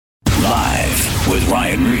with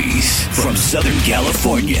Ryan Reese from Southern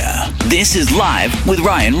California. This is Live with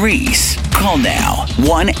Ryan Reese. Call now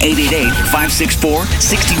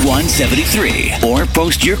 1-888-564-6173 or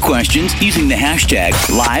post your questions using the hashtag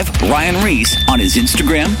Live Ryan Reese on his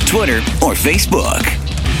Instagram, Twitter, or Facebook.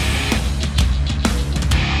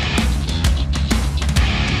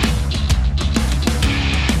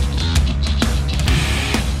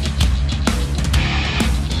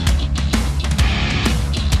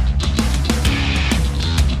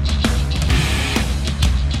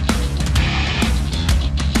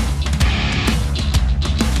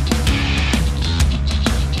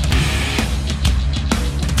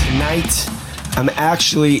 I'm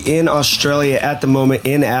actually in Australia at the moment,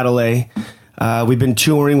 in Adelaide. We've been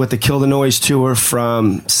touring with the Kill the Noise tour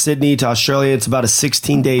from Sydney to Australia. It's about a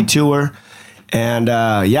 16-day tour. And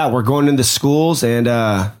we're going into schools and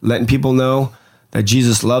letting people know that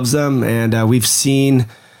Jesus loves them. And we've seen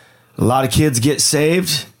a lot of kids get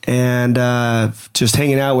saved. And just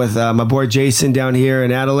hanging out with my boy Jason down here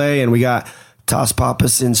in Adelaide. And we got Toss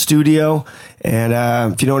Pappas in studio. And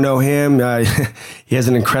if you don't know him, he has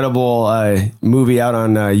an incredible movie out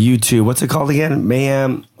on YouTube. What's it called again?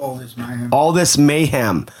 Mayhem. All This Mayhem. All This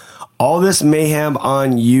Mayhem. All This Mayhem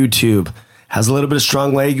on YouTube. Has a little bit of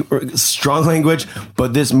strong language,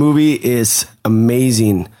 but this movie is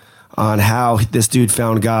amazing on how this dude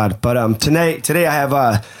found God. But today I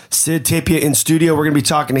have Sid Tapia in studio. We're going to be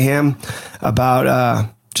talking to him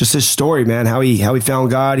about just his story, man, how he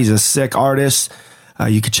found God. He's a sick artist.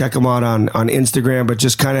 You could check him out on Instagram, but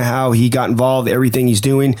just kind of how he got involved, everything he's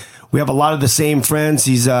doing. We have a lot of the same friends.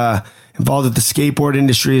 He's involved with the skateboard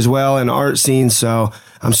industry as well and art scene. So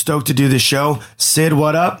I'm stoked to do this show. Sid,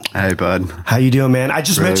 what up? Hey, bud. How you doing, man? I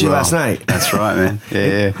just Really met you well. last night. That's right, man.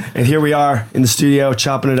 Yeah. And here we are in the studio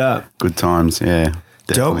chopping it up. Good times, yeah.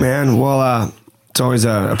 Definitely. Dope, man. Well, it's always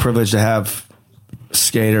a privilege to have a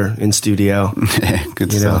skater in studio. Yeah,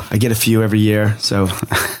 good You stuff. know, I get a few every year, so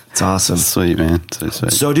it's awesome. Sweet, man. So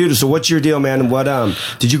sweet. So, dude, so what's your deal, man? What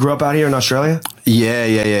did you grow up out here in Australia?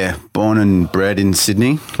 Yeah. Born and bred in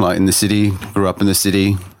Sydney, like in the city. Grew up in the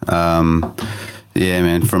city. Yeah,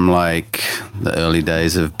 man. From like the early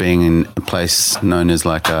days of being in a place known as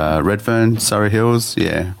like Redfern, Surrey Hills.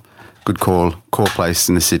 Yeah, good core place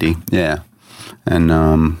in the city. Yeah, and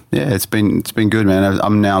it's been good, man.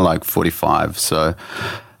 I'm now like 45, so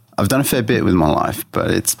I've done a fair bit with my life,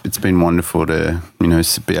 but it's been wonderful to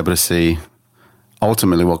be able to see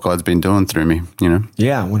ultimately what God's been doing through me. You know.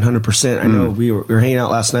 Yeah, 100%. I know we were hanging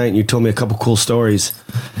out last night, and you told me a couple cool stories,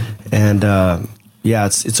 and. Yeah,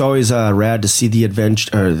 it's always rad to see the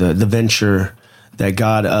adventure or the venture that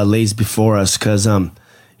God lays before us. Because when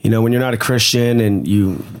you're not a Christian and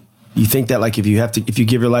you think that like if you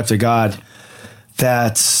give your life to God,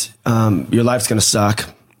 that your life's gonna suck.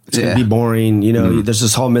 It's gonna be boring. There's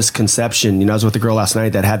this whole misconception. I was with a girl last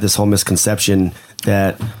night that had this whole misconception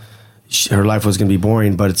that her life was gonna be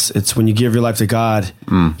boring. But it's when you give your life to God,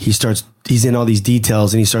 He's in all these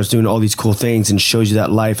details and he starts doing all these cool things and shows you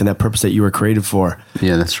that life and that purpose that you were created for.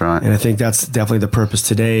 Yeah, that's right. And I think that's definitely the purpose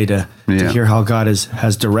today to hear how God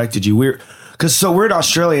has directed you. We're in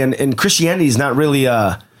Australia and Christianity is not really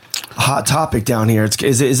a hot topic down here.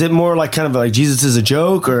 Is it more like kind of like Jesus is a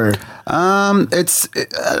joke or? I don't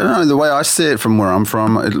know, the way I see it from where I'm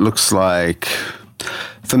from, it looks like,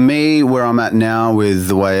 for me, where I'm at now with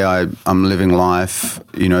the way I'm living life,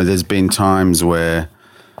 there's been times where,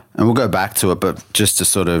 and we'll go back to it, but just to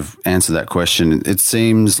sort of answer that question, it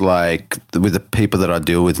seems like with the people that I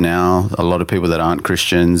deal with now, a lot of people that aren't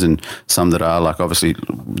Christians and some that are, like obviously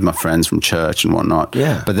my friends from church and whatnot.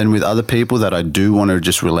 Yeah. But then with other people that I do want to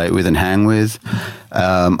just relate with and hang with,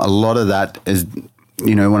 a lot of that is,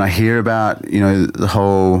 when I hear about, the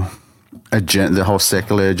whole agenda, the whole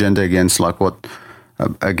secular agenda against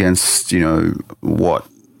what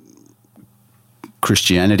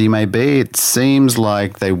Christianity may be, it seems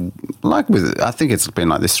like I think it's been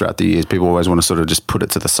like this throughout the years, people always want to sort of just put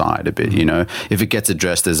it to the side a bit, if it gets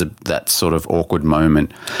addressed as that sort of awkward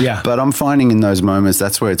moment. Yeah. But I'm finding in those moments,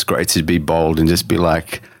 that's where it's great to be bold and just be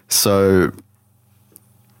like, so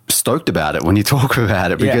stoked about it when you talk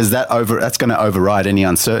about it, because that's going to override any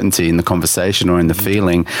uncertainty in the conversation or in the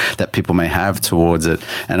feeling that people may have towards it.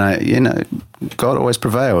 And God always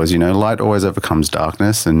prevails, light always overcomes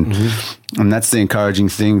darkness. And that's the encouraging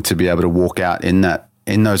thing, to be able to walk out in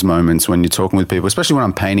those moments when you're talking with people, especially when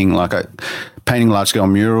I'm painting large scale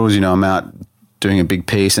murals. I'm out doing a big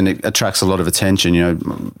piece and it attracts a lot of attention,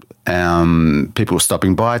 people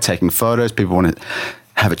stopping by, taking photos, people want to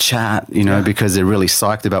have a chat, because they're really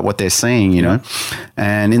psyched about what they're seeing, you know.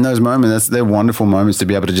 And in those moments, they're wonderful moments to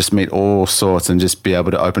be able to just meet all sorts and just be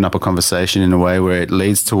able to open up a conversation in a way where it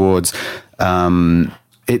leads towards,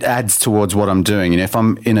 it adds towards what I'm doing. And if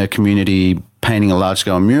I'm in a community painting a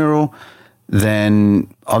large-scale mural,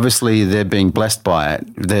 then obviously they're being blessed by it.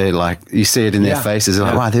 They're like, you see it in their faces. They're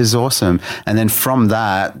like, wow, this is awesome. And then from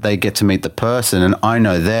that, they get to meet the person. And I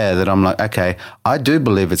know there that I'm like, okay, I do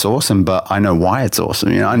believe it's awesome, but I know why it's awesome.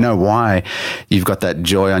 I know why you've got that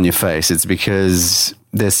joy on your face. It's because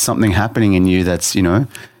there's something happening in you that's,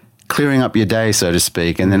 clearing up your day, so to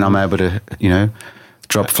speak. And then I'm able to,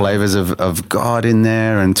 drop flavors of God in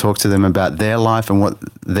there and talk to them about their life and what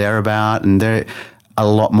they're about. And they're a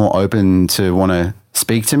lot more open to want to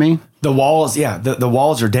speak to me. The walls, the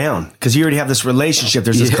walls are down because you already have this relationship.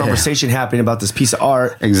 There's this conversation happening about this piece of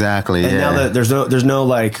art. Exactly. And now that there's no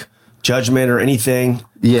like judgment or anything.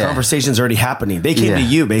 Yeah. Conversation's already happening. They came to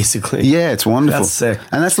you basically. Yeah, it's wonderful. That's sick.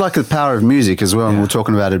 And that's like the power of music as well. And we were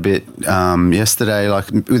talking about it a bit yesterday, like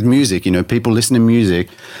with music, people listen to music.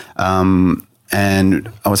 And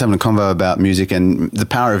I was having a convo about music, and the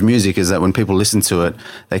power of music is that when people listen to it,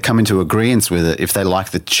 they come into agreement with it if they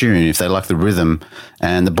like the tune, if they like the rhythm.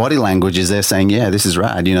 And the body language is they're saying, yeah, this is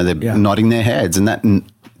rad. They're nodding their heads, and that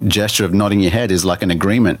gesture of nodding your head is like an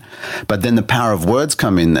agreement. But then the power of words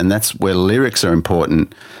come in, and that's where lyrics are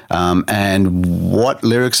important. And what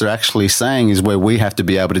lyrics are actually saying is where we have to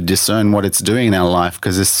be able to discern what it's doing in our life,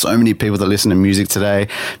 because there's so many people that listen to music today.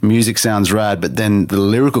 Music sounds rad, but then the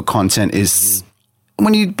lyrical content is,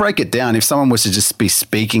 when you break it down, if someone was to just be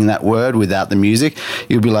speaking that word without the music,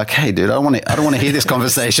 you'd be like, hey, dude, I don't want to hear this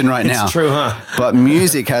conversation right now. It's true, huh? But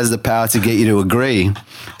music has the power to get you to agree.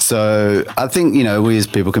 So I think, we as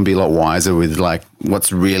people can be a lot wiser with like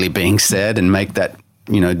what's really being said and make that,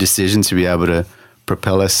 decision to be able to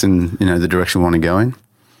propel us in, the direction we want to go in.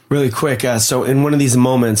 Really quick. So in one of these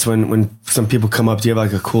moments when some people come up, do you have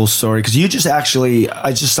like a cool story? Because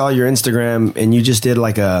I just saw your Instagram and you just did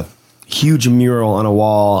like a huge mural on a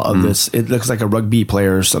wall of this. It looks like a rugby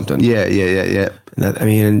player or something. Yeah.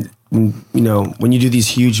 And when you do these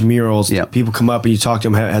huge murals, people come up and you talk to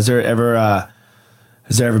them. Has there ever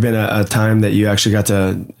been a time that you actually got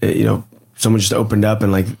to, someone just opened up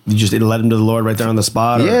and like you just led them to the Lord right there on the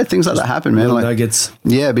spot? Yeah, things like that happen, man. Like nuggets.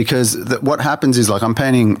 Yeah, because what happens is like I'm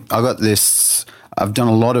painting. I've done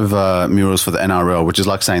a lot of murals for the NRL, which is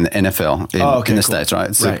like saying the NFL in the States, right?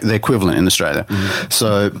 It's the equivalent in Australia. Mm-hmm.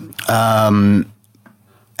 So,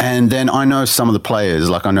 and then I know some of the players,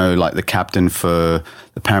 like I know like the captain for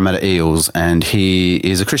the Parramatta Eels, and he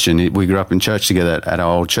is a Christian. We grew up in church together at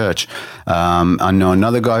our old church. I know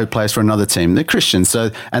another guy who plays for another team. They're Christians,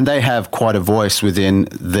 and they have quite a voice within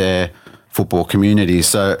their football community.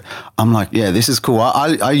 So I'm like, yeah, this is cool.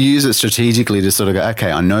 I use it strategically to sort of go, okay,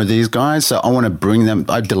 I know these guys, so I want to bring them,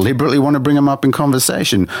 I deliberately want to bring them up in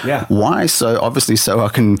conversation. Yeah. Why? So obviously so I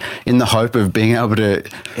can, in the hope of being able to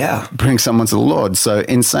bring someone to the Lord. So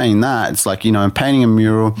in saying that, it's like, I'm painting a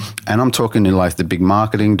mural and I'm talking to like the big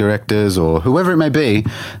marketing directors or whoever it may be.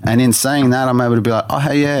 And in saying that, I'm able to be like, oh,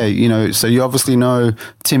 hey, yeah, so you obviously know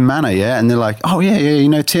Tim Manor, yeah? And they're like, oh, yeah, you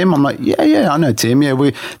know Tim? I'm like, yeah, I know Tim.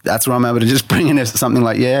 Yeah, that's where I'm able to just bring in something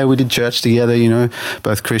like, yeah, we did church together,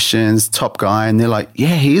 both Christians, top guy. And they're like,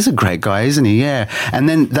 yeah, he is a great guy, isn't he? Yeah. And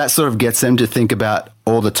then that sort of gets them to think about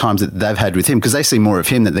all the times that they've had with him, because they see more of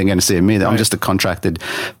him than they're going to see of me. Right. I'm just a contracted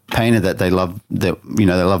painter that they love, they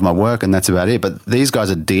love my work, and that's about it. But these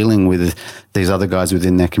guys are dealing with these other guys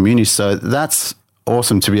within their community. So that's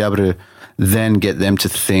awesome to be able to then get them to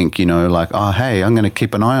think, like, oh, hey, I'm going to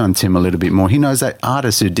keep an eye on Tim a little bit more. He knows that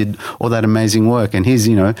artist who did all that amazing work, and he's,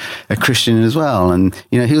 a Christian as well. And,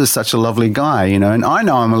 he was such a lovely guy, and I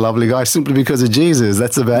know I'm a lovely guy simply because of Jesus.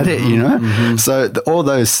 That's about it, Mm-hmm. So all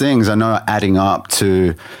those things I know are adding up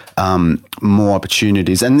to more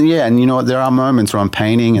opportunities. And what, there are moments where I'm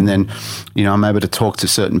painting and then, I'm able to talk to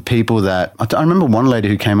certain people that, I remember one lady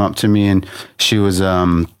who came up to me and she was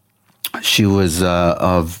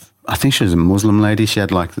I think she was a Muslim lady. She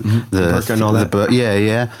had like the burqa and all that.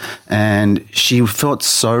 Yeah. And she felt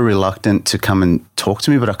so reluctant to come and talk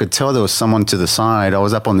to me, but I could tell there was someone to the side. I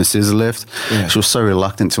was up on the scissor lift. Yeah. She was so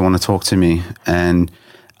reluctant to want to talk to me. And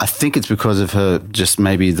I think it's because of her, just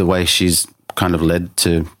maybe the way she's kind of led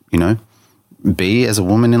to, be as a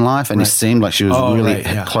woman in life. And it seemed like she was really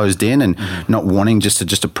closed in and not wanting just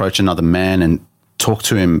to approach another man and talk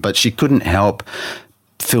to him. But she couldn't help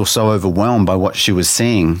feel so overwhelmed by what she was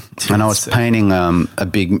seeing. And I was painting a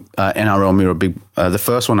big NRL mural. The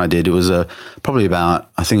first one I did, it was probably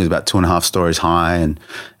about, I think it was about 2.5 stories high. And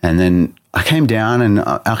then I came down and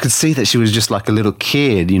I could see that she was just like a little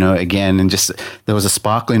kid, again, and just there was a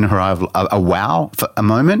sparkle in her eye, a wow for a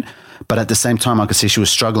moment. But at the same time, I could see she was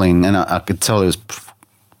struggling, and I could tell it was,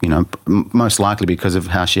 most likely because of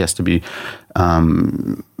how she has to be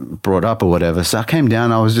brought up or whatever. So I came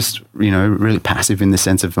down. I was just, really passive in the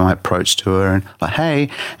sense of my approach to her, and like, hey,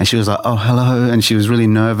 and she was like, oh, hello, and she was really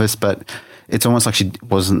nervous, but it's almost like she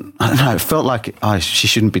wasn't. I don't know. It felt like she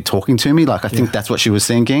shouldn't be talking to me. Like I think that's what she was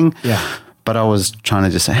thinking. Yeah. But I was trying to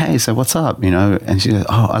just say, hey, so what's up? And she said,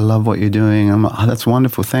 oh, I love what you're doing. I'm like, oh, that's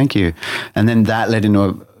wonderful. Thank you. And then that led into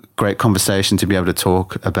a great conversation to be able to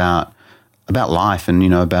talk about life and,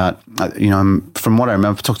 about, from what I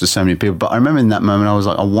remember, I've talked to so many people, but I remember in that moment, I was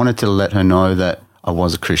like, I wanted to let her know that I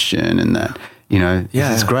was a Christian and that,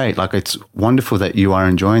 it's great. Like, it's wonderful that you are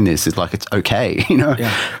enjoying this. It's like, it's okay,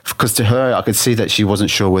 because to her, I could see that she wasn't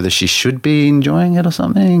sure whether she should be enjoying it or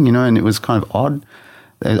something, and it was kind of odd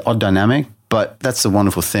dynamic. But that's the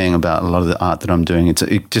wonderful thing about a lot of the art that I'm doing.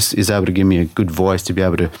 It just is able to give me a good voice to be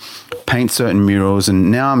able to paint certain murals.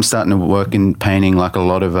 And now I'm starting to work in painting like a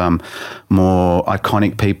lot of more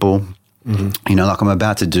iconic people. Mm-hmm. Like I'm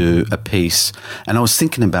about to do a piece, and I was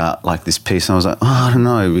thinking about like this piece, and I was like, oh, I don't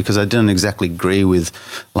know, because I didn't exactly agree with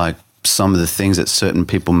like some of the things that certain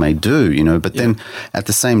people may do, But then at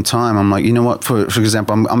the same time, I'm like, you know what? For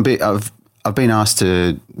example, I've been asked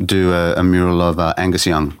to do a mural of Angus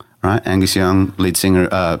Young. Right, Angus Young, lead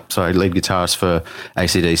guitarist for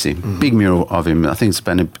AC/DC. Mm-hmm. Big mural of him. I think it's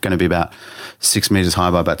going to be about 6 meters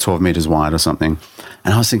high by about 12 meters wide or something.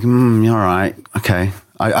 And I was thinking, all right, okay.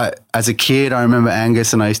 I as a kid, I remember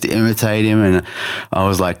Angus, and I used to imitate him, and I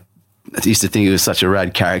was like, I used to think he was such a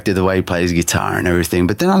rad character, the way he plays guitar and everything.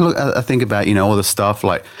 But then I think about, all the stuff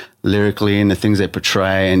like lyrically and the things they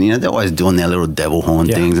portray, and, they're always doing their little devil horn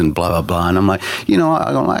things and blah, blah, blah. And I'm like,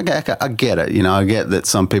 I get it. I get that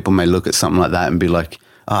some people may look at something like that and be like,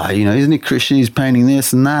 isn't he Christian? He's painting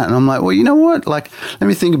this and that. And I'm like, well, you know what? Like, let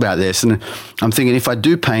me think about this. And I'm thinking, if I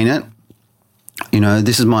do paint it,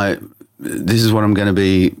 this is what I'm going to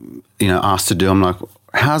be, asked to do. I'm like,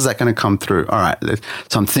 how's that going to come through? All right.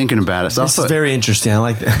 So I'm thinking about it. So this is very interesting. I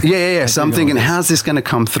like that. Yeah. So I'm thinking, how's this going to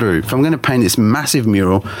come through? If I'm going to paint this massive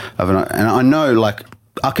mural and I know, like,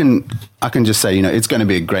 I can just say, it's going to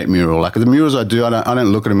be a great mural. Like the murals I do, I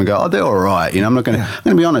don't look at them and go, oh, they're all right. I'm not going to. I'm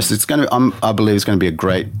going to be honest. I believe it's going to be a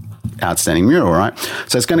great, outstanding mural, right?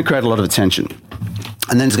 So it's going to create a lot of attention.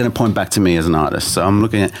 And then it's going to point back to me as an artist. So I'm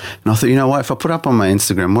looking at, and I thought, you know what? If I put up on my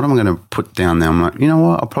Instagram, what am I going to put down there? I'm like, you know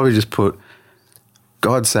what? I'll probably just put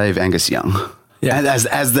God Save Angus Young. Yeah.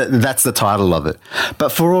 That's the title of it. But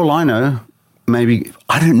for all I know, maybe,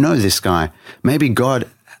 I don't know this guy. Maybe God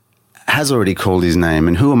has already called his name,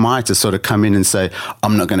 and who am I to sort of come in and say,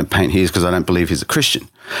 I'm not going to paint his because I don't believe he's a Christian.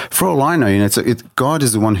 For all I know, God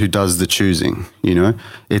is the one who does the choosing, we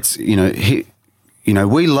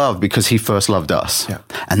love because he first loved us. Yeah.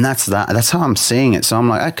 And that's how I'm seeing it. So I'm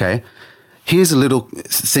like, okay, here's a little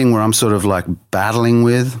thing where I'm sort of like battling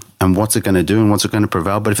with, and what's it going to do and what's it going to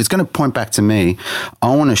prevail. But if it's going to point back to me,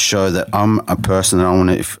 I want to show that I'm a person that I want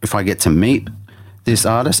to, if I get to meet this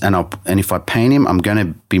artist and if I paint him, I'm going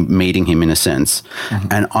to be meeting him in a sense. Mm-hmm.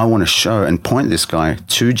 And I want to show and point this guy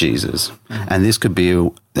to Jesus. Mm-hmm. And this could be,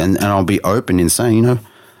 and I'll be open in saying,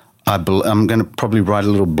 I'm going to probably write a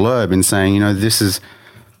little blurb in saying, this is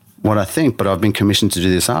what I think, but I've been commissioned to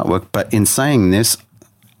do this artwork. But in saying this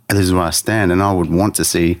is where I stand, and I would want to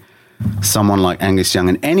see someone like Angus Young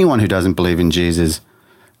and anyone who doesn't believe in Jesus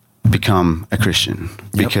become a Christian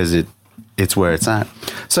because it's where it's at.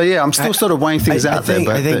 So yeah, I'm still sort of weighing things out there.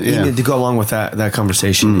 But I think even to go along with that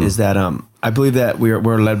conversation is that I believe that we're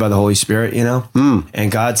led by the Holy Spirit,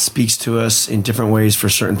 and God speaks to us in different ways for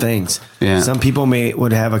certain things. Yeah. Some people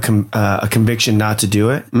would have a conviction not to do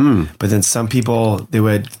it, but then some people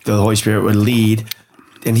the Holy Spirit would lead.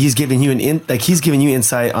 And he's giving you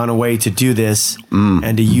insight on a way to do this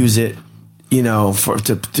and to use it,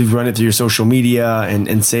 to run it through your social media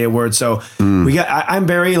and say a word. So I'm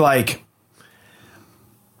very like,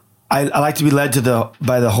 I like to be led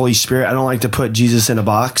by the Holy Spirit. I don't like to put Jesus in a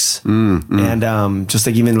box. And just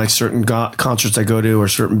like even like certain concerts I go to or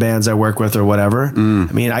certain bands I work with or whatever.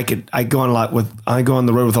 I mean, I go on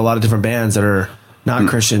the road with a lot of different bands that are not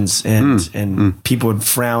Christians, and people would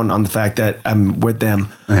frown on the fact that I'm with them.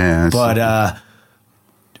 Yeah, but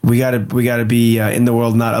we gotta be in the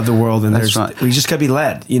world, not of the world, and we just gotta be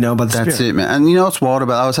led, by the Spirit. That's it, man. And what's wild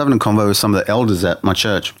about? I was having a convo with some of the elders at my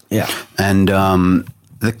church. Yeah, and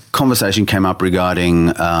the conversation came up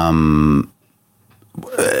regarding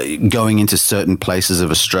going into certain places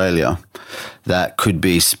of Australia that could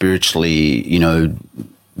be spiritually,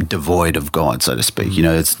 devoid of God, so to speak. You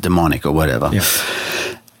know, it's demonic or whatever. Yeah.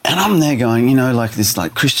 And I'm there going, you know, like this,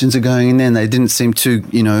 like Christians are going in there and they didn't seem too,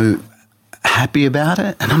 you know, happy about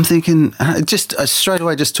it. And I'm thinking, it just straight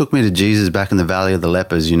away just took me to Jesus back in the Valley of the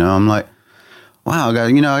Lepers, you know. I'm like, wow, I go,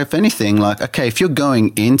 you know, if anything, like, okay, if you're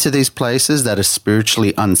going into these places that are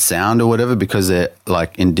spiritually unsound or whatever because they're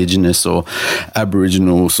like indigenous or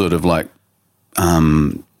Aboriginal sort of like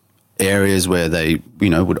areas where they, you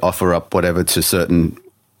know, would offer up whatever to certain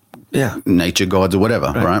nature gods or whatever,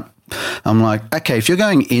 right? I'm like, okay, if you're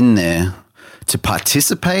going in there to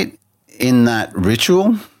participate in that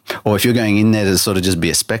ritual, or if you're going in there to sort of just be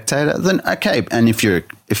a spectator, then okay. And if you're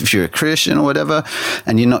a Christian or whatever,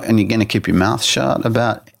 and you're going to keep your mouth shut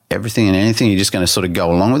about everything and anything, you're just going to sort of go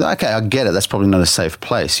along with it. Okay, I get it. That's probably not a safe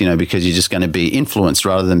place, you know, because you're just going to be influenced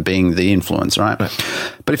rather than being the influence, right?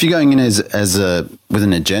 But if you're going in as with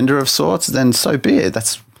an agenda of sorts, then so be it.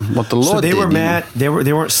 That's what the Lord did. So they were mad. They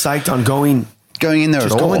weren't psyched on going in there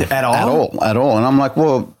at all. And I'm like,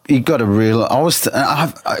 well, you got to realize.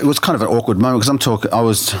 It was kind of an awkward moment because I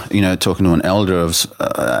was talking to an elder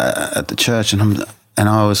at the church, and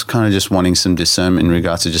I was kind of just wanting some discernment in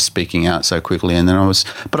regards to just speaking out so quickly. And then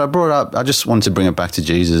I just wanted to bring it back to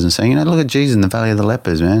Jesus and saying, you know, look at Jesus in the Valley of the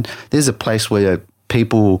Lepers, man. There's a place where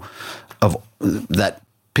people had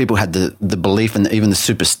the belief and even the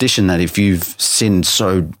superstition that if you've sinned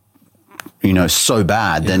so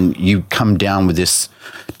bad, then you come down with this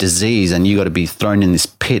disease and you got to be thrown in this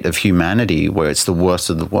pit of humanity where it's the worst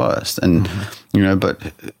of the worst. And, you know, but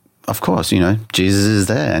of course, you know, Jesus is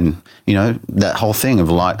there, and, you know, that whole thing of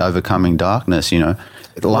light overcoming darkness, you know,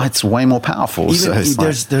 light's way more powerful.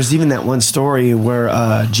 There's even that one story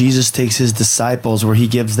where Jesus takes his disciples, where he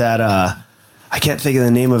gives that, I can't think of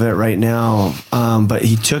the name of it right now, but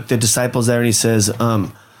he took the disciples there and he says,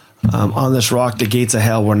 on this rock, the gates of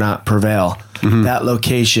hell will not prevail. Mm-hmm. That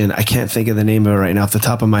location, I can't think of the name of it right now off the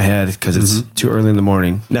top of my head because it's too early in the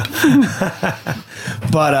morning. No,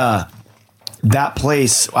 but that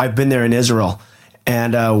place, I've been there in Israel,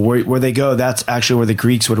 and where they go, that's actually where the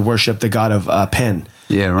Greeks would worship the god of Pan.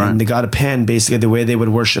 Yeah, right. And the god of Pan, basically, the way they would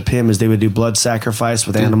worship him is they would do blood sacrifice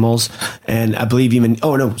with animals, and I believe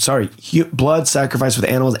blood sacrifice with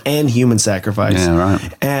animals and human sacrifice. Yeah,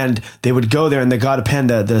 right. And they would go there, and the god of Pan,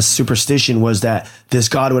 the superstition was that this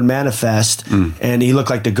god would manifest, and he looked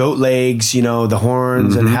like the goat legs, you know, the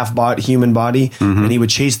horns, and human body, and he would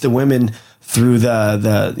chase the women through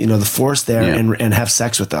the forest there and have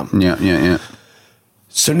sex with them. Yeah.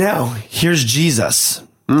 So now here's Jesus.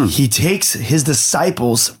 He takes his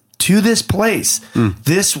disciples to this place.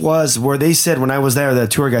 This was where they said, when I was there, the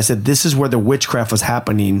tour guide said, this is where the witchcraft was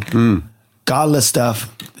happening. Godless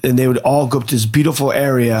stuff. And they would all go up to this beautiful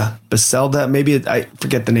area, Bethesda, maybe, I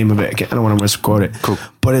forget the name of it. I don't want to misquote it. Cool.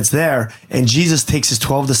 But it's there. And Jesus takes his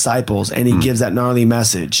 12 disciples and he gives that gnarly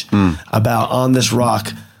message about on this rock,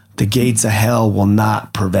 the gates of hell will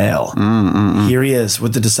not prevail. Here he is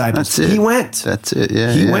with the disciples. He went. That's it.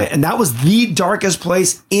 Yeah. He went. And that was the darkest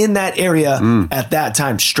place in that area at that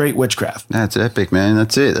time. Straight witchcraft. That's epic, man.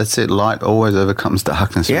 That's it. Light always overcomes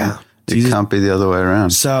darkness. Yeah. It can't be the other way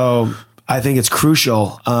around. So I think it's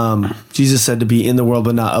crucial. Jesus said to be in the world,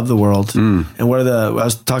 but not of the world. And I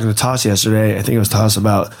was talking to Toss yesterday. I think it was Toss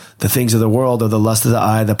about the things of the world, or the lust of the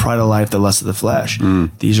eye, the pride of life, the lust of the flesh.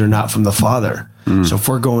 These are not from the Father. So if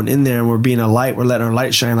we're going in there and we're being a light, we're letting our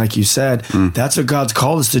light shine, like you said, that's what God's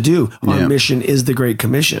called us to do. Our mission is the Great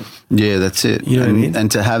Commission. Yeah, that's it. You know what I mean?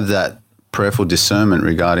 And to have that prayerful discernment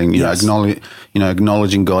regarding,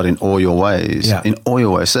 acknowledging God in all your ways. Yeah. In all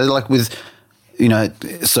your ways. So like with,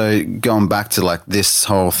 so going back to like this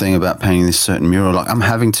whole thing about painting this certain mural, like I'm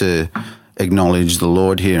having to acknowledge the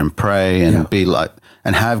Lord here and pray and be like,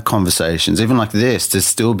 and have conversations, even like this, to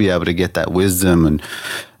still be able to get that wisdom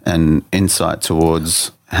and insight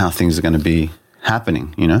towards how things are going to be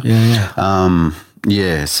happening, you know?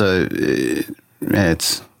 So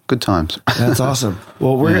it's good times. That's awesome.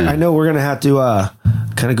 Well, I know we're going to have to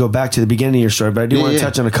kind of go back to the beginning of your story, but I do want to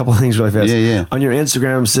touch on a couple of things really fast. On your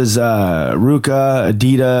Instagram, it says Ruka,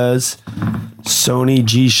 Adidas, Sony,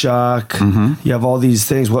 G-Shock. You have all these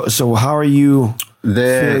things. So how are you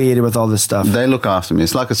affiliated with all this stuff? They look after me.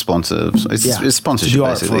 It's like a sponsor. It's sponsorship,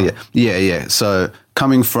 basically. Yeah. So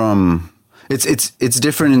coming from, it's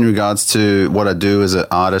different in regards to what I do as an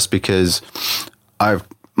artist, because I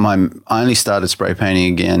only started spray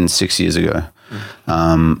painting again 6 years ago.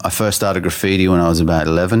 I first started graffiti when I was about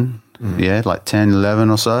 11. Like 10,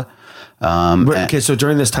 11 or so. So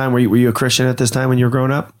during this time, were you a Christian at this time when you were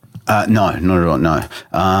growing up? No, not at all,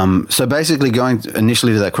 no. So basically going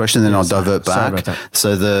initially to that question, then I'll divert back. Sorry about that.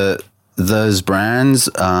 So those brands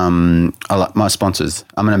are like my sponsors.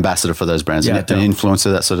 I'm an ambassador for those brands, an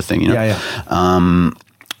influencer, that sort of thing, you know?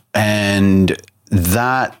 And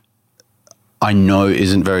that I know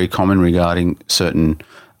isn't very common regarding certain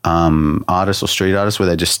artists or street artists where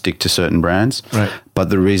they just stick to certain brands. Right. But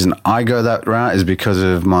the reason I go that route is because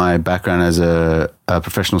of my background as a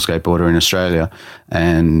professional skateboarder in Australia,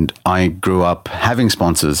 and I grew up having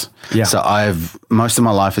sponsors. Yeah. So most of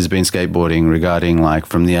my life has been skateboarding regarding like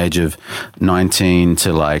from the age of 19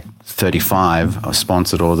 to like 35. I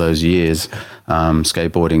sponsored all those years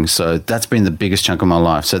skateboarding. So that's been the biggest chunk of my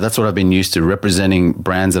life. So that's what I've been used to, representing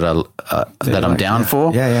brands that I'm down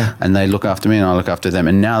for. Yeah. And they look after me and I look after them.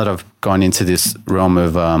 And now that I've gone into this realm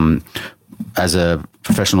of as a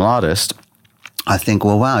professional artist, I think,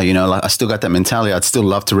 well, wow, you know, like I still got that mentality. I'd still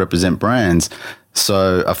love to represent brands.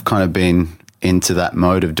 So I've kind of been into that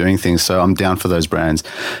mode of doing things. So I'm down for those brands.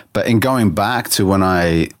 But in going back to when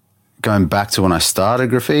I started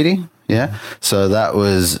graffiti, yeah. So that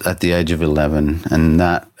was at the age of 11, and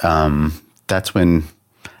that's when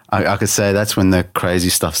I could say that's when the crazy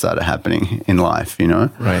stuff started happening in life, you know?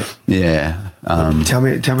 Right. Yeah. Tell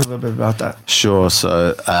me a little bit about that. Sure.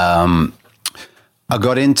 So I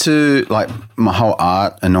got into like my whole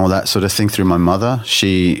art and all that sort of thing through my mother.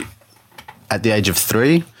 She, at the age of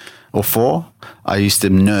 3 or 4, I used to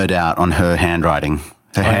nerd out on her handwriting.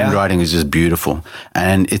 Her handwriting is just beautiful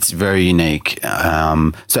and it's very unique.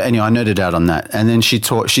 So anyway, I nerded out on that. And then she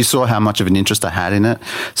saw how much of an interest I had in it.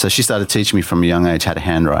 So she started teaching me from a young age how to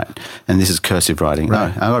handwrite. And this is cursive writing.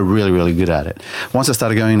 Right. I got really, really good at it. Once I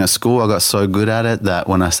started going to school, I got so good at it that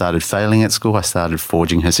when I started failing at school, I started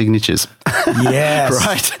forging her signatures. Yes.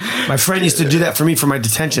 Right. My friend used to do that for me for my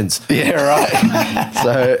detentions. Yeah, right.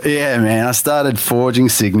 So yeah, man, I started forging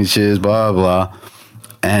signatures, blah, blah, blah.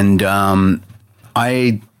 And,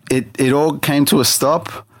 it all came to a stop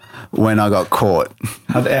when I got caught.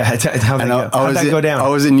 How'd that go down? I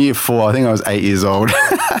was in year 4. I think I was 8 years old.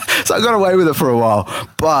 So I got away with it for a while.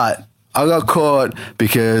 But I got caught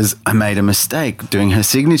because I made a mistake doing her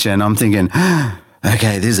signature. And I'm thinking,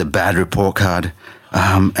 okay, this is a bad report card.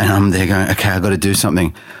 And I'm there going, okay, I got to do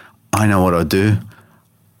something. I know what I'll do.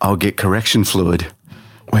 I'll get correction fluid.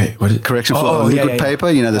 Wait, what is correction fluid? Liquid paper,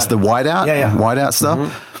 you know, that's the whiteout. Whiteout stuff.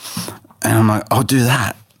 Mm-hmm. And I'm like, I'll do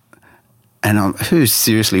that. And who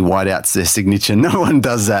seriously whiteouts their signature? No one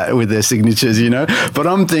does that with their signatures, you know. But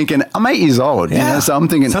I'm thinking, I'm 8 years old, you know, so I'm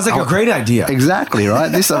thinking. Sounds like a great idea. Exactly,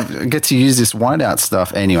 right? I get to use this whiteout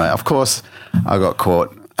stuff. Anyway, of course, I got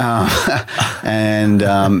caught. And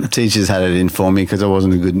teachers had it in for me because I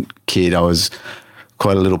wasn't a good kid. I was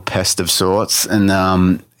quite a little pest of sorts. And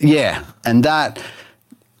and that...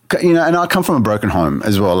 You know, and I come from a broken home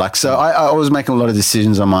as well. Like, so I was making a lot of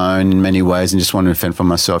decisions on my own in many ways and just wanted to fend for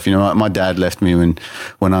myself. You know, my dad left me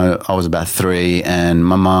when I was about 3, and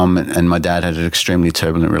my mom and my dad had an extremely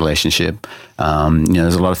turbulent relationship. You know,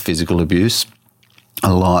 there's a lot of physical abuse,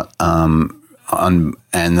 a lot, and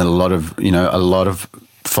a lot of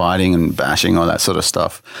fighting and bashing, all that sort of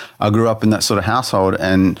stuff. I grew up in that sort of household,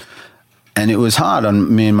 and it was hard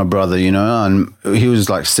on me and my brother, you know, and he was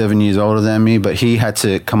like 7 years older than me, but he had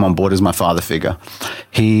to come on board as my father figure.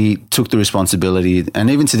 He took the responsibility, and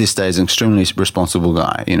even to this day is an extremely responsible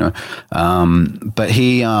guy, you know. But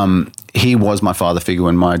he was my father figure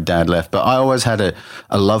when my dad left. But I always had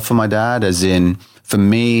a love for my dad, as in, for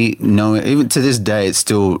me, even to this day, it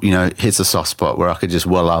still, you know, hits a soft spot where I could just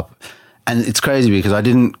well up. And it's crazy because I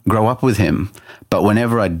didn't grow up with him, but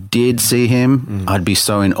whenever I did see him, I'd be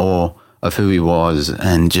so in awe of who he was,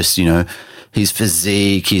 and just, you know, his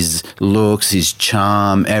physique, his looks, his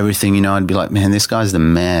charm, everything, you know, I'd be like, man, this guy's the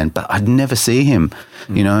man. But I'd never see him,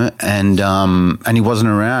 you know, and he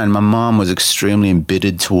wasn't around. My mom was extremely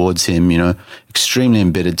embittered towards him, you know, extremely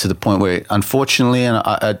embittered, to the point where, unfortunately, and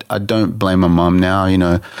I don't blame my mom now, you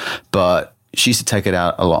know, but she used to take it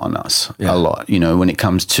out a lot on us, a lot, you know, when it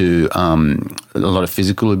comes to a lot of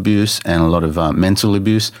physical abuse and a lot of mental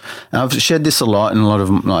abuse. And I've shared this a lot, and a lot of,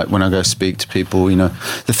 like, when I go speak to people, you know,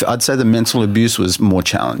 I'd say the mental abuse was more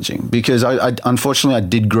challenging, because I unfortunately, I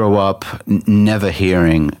did grow up never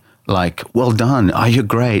hearing, like, well done, oh, you're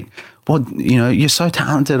great, well, you know, you're so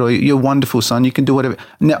talented, or you're a wonderful son, you can do whatever.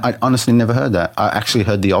 No, I honestly never heard that. I actually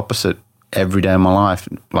heard the opposite every day of my life,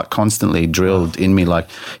 like constantly drilled in me, like,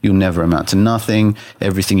 you'll never amount to nothing,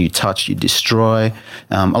 everything you touch you destroy.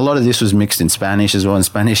 A lot of this was mixed in Spanish as well, and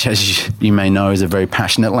Spanish, as you may know, is a very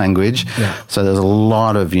passionate language. So there's a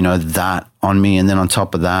lot of, you know, that on me, and then on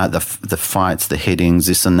top of that, the fights, the hittings,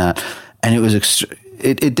 this and that. And it was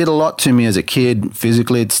it did a lot to me as a kid.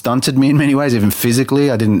 Physically, it stunted me in many ways. Even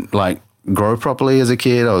physically, I didn't, like, grow properly as a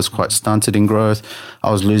kid. I was quite stunted in growth.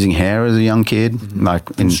 I was losing hair as a young kid, like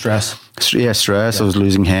in stress. Yeah, stress. I was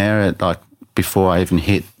losing hair at like before I even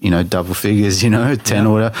hit, double figures, 10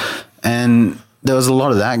 or whatever. And there was a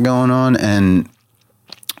lot of that going on. And,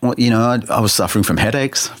 I was suffering from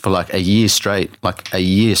headaches for like a year straight. I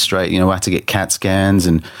had to get CAT scans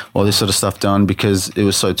and all this sort of stuff done because it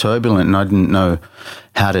was so turbulent and I didn't know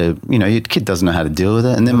how to, your kid doesn't know how to deal with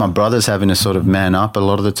it. And then my brother's having to sort of man up a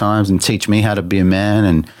lot of the times and teach me how to be a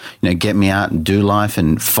man and, get me out and do life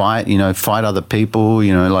and fight, fight other people,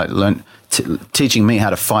 learn teaching me how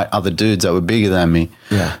to fight other dudes that were bigger than me.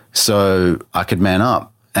 Yeah. So I could man up.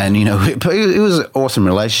 And, it was an awesome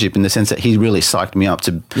relationship in the sense that he really psyched me up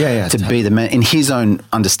to be the man in his own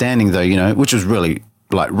understanding, though, which was really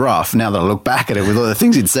like rough. Now that I look back at it with all the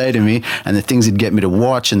things he'd say to me and the things he'd get me to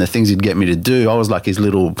watch and the things he'd get me to do, I was like his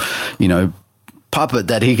little, puppet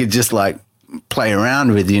that he could just like play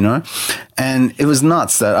around with, and it was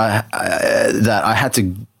nuts that I had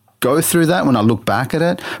to go through that when I look back at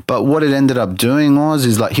it. But what it ended up doing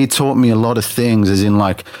is like he taught me a lot of things, as in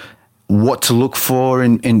like what to look for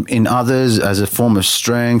in others as a form of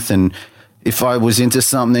strength. And if I was into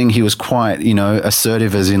something, he was quite,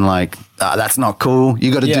 assertive, as in like, that's not cool.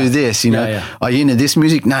 You got to do this, Are you into this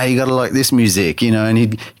music? No, you got to like this music, and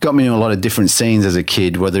he got me in a lot of different scenes as a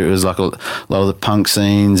kid, whether it was like a lot of the punk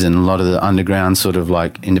scenes and a lot of the underground sort of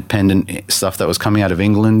like independent stuff that was coming out of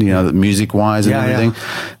England, music wise and everything,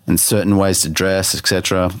 and certain ways to dress,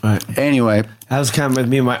 etc. Right. Anyway. That was kind of with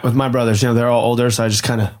me, with my brothers, they're all older. So I just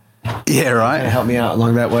kind of, help me out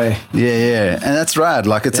along that way. Yeah, and that's rad.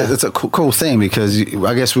 Like it's a cool thing because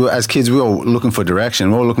I guess as kids we were all looking for direction.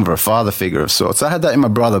 We were all looking for a father figure of sorts. I had that in my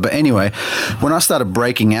brother. But anyway, when I started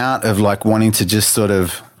breaking out of like wanting to just sort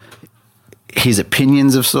of his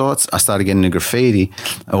opinions of sorts, I started getting into graffiti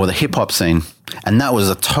or the hip hop scene. And that was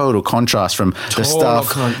a total contrast from the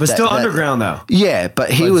stuff. But still underground though. Yeah, but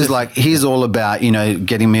he's all about,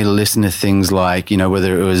 getting me to listen to things like,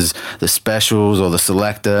 whether it was the Specials or the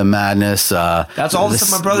Selector, Madness. That's all the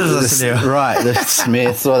stuff my brothers listen to. Right, the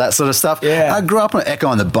Smiths, all that sort of stuff. Yeah. I grew up on Echo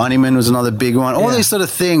and the Bunnymen was another big one. All these sort of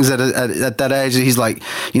things at that age, he's like,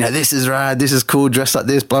 this is rad, this is cool, dressed like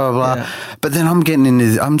this, blah, blah, blah. Yeah. But then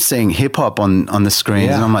I'm seeing hip hop on the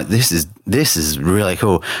screens and I'm like, this is really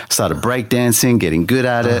cool. Started breakdancing, getting good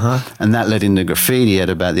at it, and that led into graffiti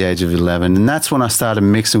at about the age of 11. And that's when I started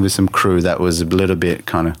mixing with some crew that was a little bit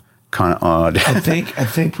kind of odd. I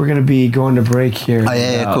think we're gonna be going to break here. Oh,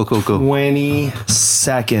 yeah, cool. 20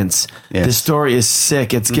 seconds. Yes. This story is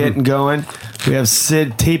sick. It's getting going. We have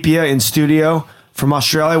Sid Tapia in studio from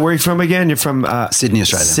Australia. Where are you from again? You're from Sydney,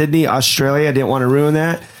 Australia. Sydney, Australia. I didn't want to ruin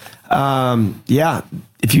that.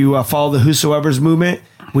 If you follow the Whosoever's movement,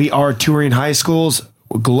 we are touring high schools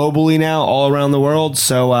globally now, all around the world.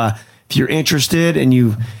 So if you're interested and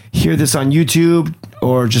you hear this on YouTube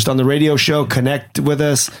or just on the radio show, connect with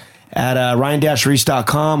us at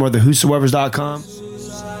ryan-reese.com or the whosoevers.com.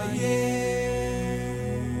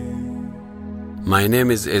 My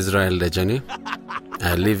name is Israel Lejani.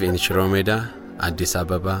 I live in Shiromeda, Addis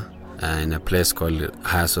Ababa, in a place called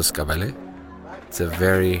Hayasos Kabale. It's a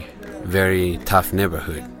very, very tough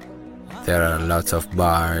neighborhood. There are lots of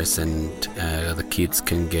bars and the kids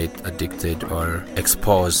can get addicted or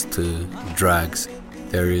exposed to drugs.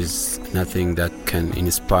 There is nothing that can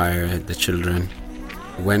inspire the children.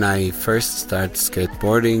 When I first started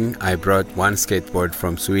skateboarding, I brought one skateboard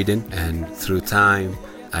from Sweden, and through time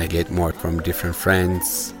I get more from different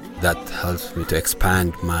friends. That helps me to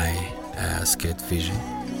expand my skate vision.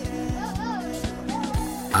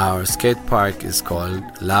 Our skate park is called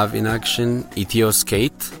Love in Action Ethio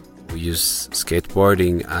Skate. We use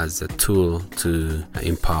skateboarding as a tool to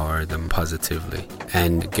empower them positively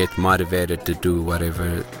and get motivated to do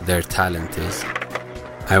whatever their talent is.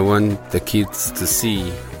 I want the kids to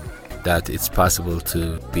see that it's possible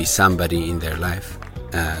to be somebody in their life.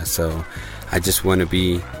 So I just want to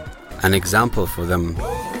be an example for them.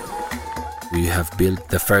 We have built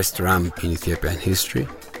the first ramp in Ethiopian history.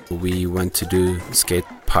 We want to do skate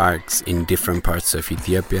parks in different parts of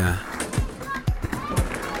Ethiopia.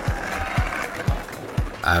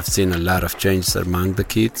 I've seen a lot of changes among the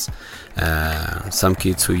kids. Some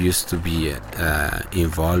kids who used to be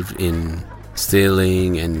involved in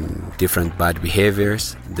stealing and different bad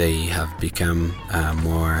behaviors, they have become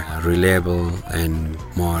more reliable and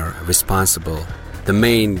more responsible. The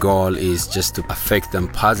main goal is just to affect them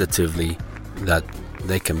positively, that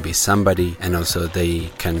they can be somebody and also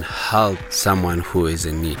they can help someone who is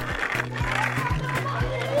in need.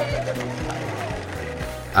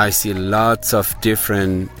 I see lots of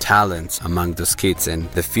different talents among those kids, and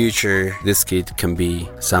the future, this kid can be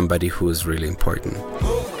somebody who is really important.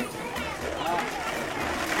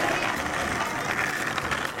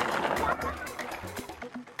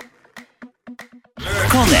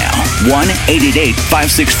 Call now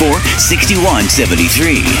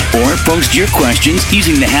 1-888-564-6173 or post your questions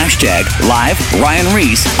using the hashtag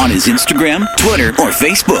 #LiveRyanReese on his Instagram, Twitter, or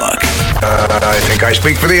Facebook. I think I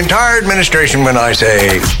speak for the entire administration when I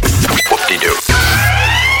say whoop-de-doo.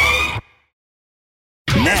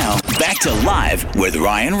 Now, back to Live with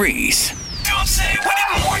Ryan Reese. Don't say we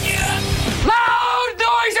didn't warn you. Loud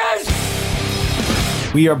noises!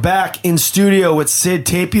 We are back in studio with Sid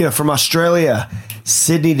Tapia from Australia,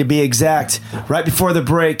 Sydney to be exact. Right before the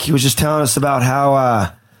break, he was just telling us about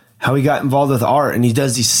how he got involved with art, and he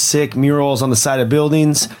does these sick murals on the side of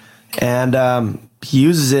buildings, and he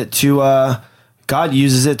uses it to God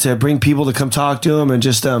uses it to bring people to come talk to him, and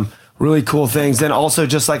just really cool things. Then also,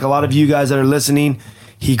 just like a lot of you guys that are listening,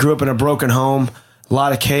 he grew up in a broken home, a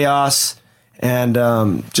lot of chaos, and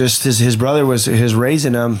just his brother was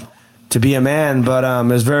raising him to be a man, but it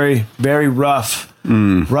was very, very rough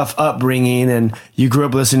upbringing, and you grew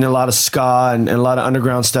up listening to a lot of ska and a lot of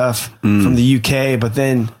underground stuff from the UK, but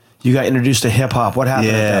then you got introduced to hip-hop. What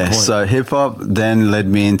happened at that point? So hip-hop then led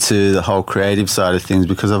me into the whole creative side of things,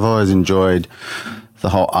 because I've always enjoyed the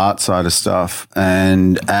whole art side of stuff.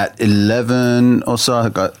 And at 11 or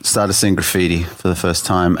so, I started seeing graffiti for the first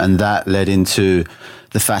time, and that led into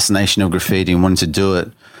the fascination of graffiti and wanting to do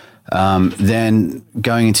it. Then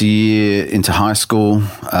going into high school,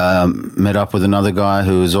 met up with another guy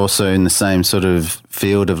who was also in the same sort of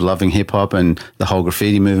field of loving hip hop and the whole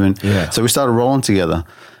graffiti movement. Yeah. So we started rolling together,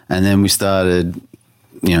 and then we started,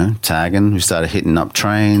 tagging. We started hitting up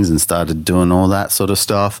trains and started doing all that sort of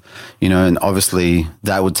stuff, and obviously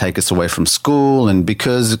that would take us away from school. And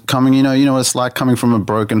because coming, it's like coming from a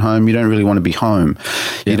broken home, you don't really want to be home.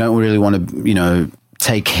 Yeah. You don't really want to,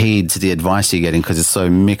 take heed to the advice you're getting, because it's so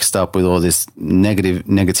mixed up with all this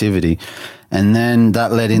negativity. And then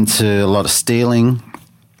that led into a lot of stealing,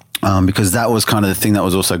 because that was kind of the thing that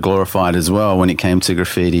was also glorified as well when it came to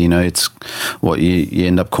graffiti. It's what you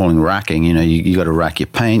end up calling racking. You got to rack your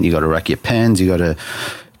paint, you got to rack your pens, you got to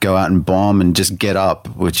go out and bomb and just get up,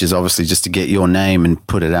 which is obviously just to get your name and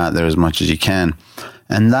put it out there as much as you can.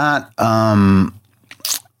 And that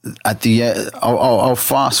at the I'll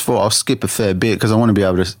fast forward. I'll skip a fair bit because I want to be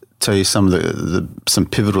able to tell you some of some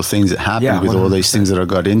pivotal things that happened with all these things that I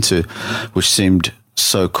got into, which seemed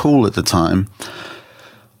so cool at the time.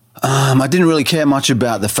 I didn't really care much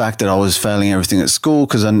about the fact that I was failing everything at school,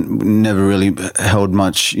 because I never really held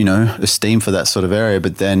much, esteem for that sort of area.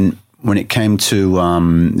 But then when it came to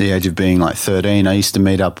the age of being like 13, I used to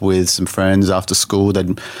meet up with some friends after school.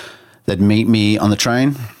 They'd meet me on the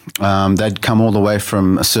train. They'd come all the way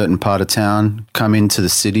from a certain part of town, come into the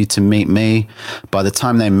city to meet me. By the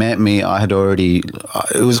time they met me, I had already,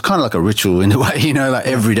 it was kind of like a ritual in a way, like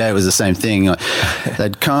every day was the same thing. Like,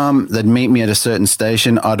 they'd come, they'd meet me at a certain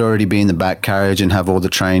station. I'd already be in the back carriage and have all the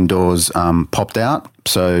train doors popped out.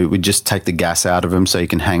 So we'd just take the gas out of them so you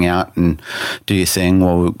can hang out and do your thing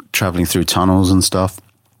while we're traveling through tunnels and stuff.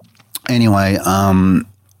 Anyway,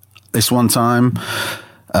 this one time,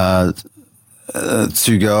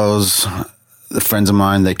 two girls, friends of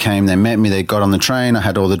mine, they came, they met me, they got on the train. I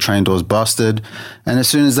had all the train doors busted. And as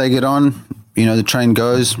soon as they get on, the train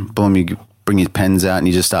goes, boom, you bring your pens out and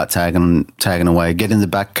you just start tagging away. Get in the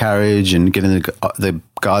back carriage and get in the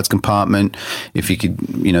guards compartment. If you could,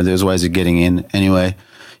 there's ways of getting in. Anyway,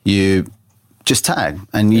 you just tag.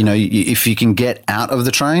 And, if you can get out of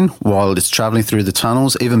the train while it's traveling through the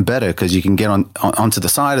tunnels, even better, because you can get onto the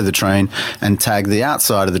side of the train and tag the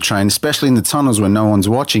outside of the train, especially in the tunnels when no one's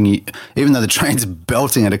watching you. Even though the train's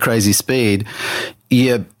belting at a crazy speed,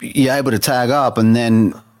 you're able to tag up, and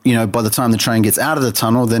then, by the time the train gets out of the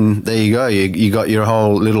tunnel, then there you go. You got your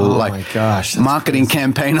whole little marketing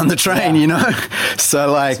campaign on the train,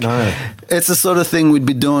 So it's the sort of thing we'd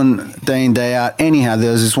be doing day in, day out. Anyhow,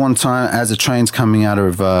 there was this one time as the train's coming out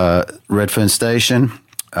of Redfern Station,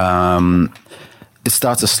 it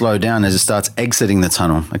starts to slow down as it starts exiting the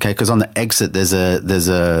tunnel. Okay, because on the exit there's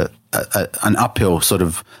an uphill sort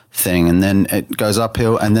of thing, and then it goes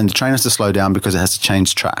uphill, and then the train has to slow down because it has to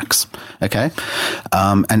change tracks. Okay,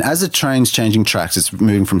 and as the train's changing tracks, it's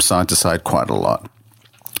moving from side to side quite a lot.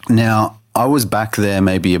 Now, I was back there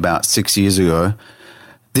maybe about 6 years ago.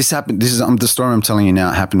 This happened. This is the story I'm telling you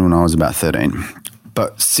now. It happened when I was about 13.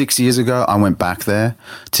 But 6 years ago, I went back there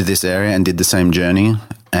to this area and did the same journey,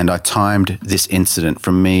 and I timed this incident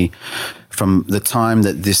from me from the time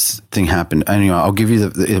that this thing happened. Anyway, I'll give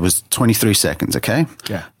you it was 23 seconds, okay?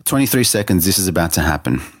 Yeah. 23 seconds, this is about to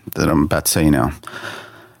happen that I'm about to say you now.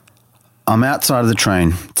 I'm outside of the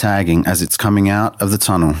train tagging as it's coming out of the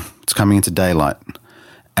tunnel. It's coming into daylight.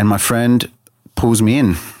 And my friend pulls me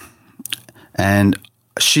in. And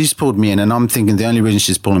she's pulled me in, and I'm thinking the only reason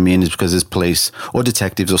she's pulling me in is because there's police or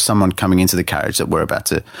detectives or someone coming into the carriage that we're about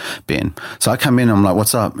to be in. So I come in and I'm like,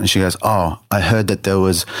 what's up? And she goes, oh, I heard that there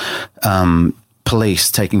was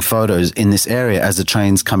police taking photos in this area as the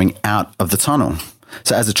train's coming out of the tunnel.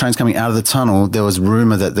 So as the train's coming out of the tunnel, there was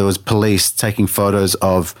rumor that there was police taking photos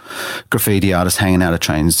of graffiti artists hanging out of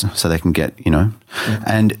trains so they can get, Mm-hmm.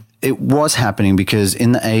 And it was happening because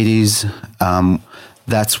in the 80s,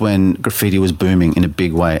 that's when graffiti was booming in a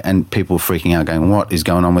big way and people were freaking out going, what is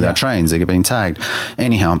going on with our trains? They're being tagged.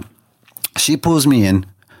 Anyhow, she pulls me in.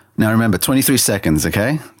 Now remember, 23 seconds,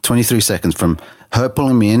 okay? 23 seconds from her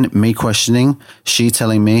pulling me in, me questioning, she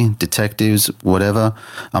telling me, detectives, whatever.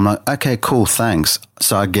 I'm like, okay, cool, thanks.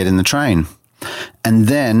 So I get in the train. And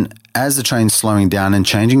then as the train's slowing down and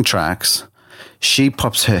changing tracks, she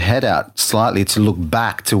pops her head out slightly to look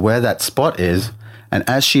back to where that spot is. And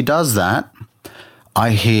as she does that,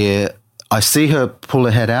 I see her pull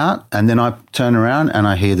her head out, and then I turn around and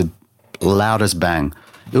I hear the loudest bang.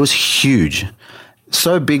 It was huge.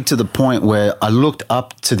 So big to the point where I looked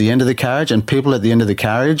up to the end of the carriage and people at the end of the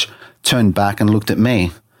carriage turned back and looked at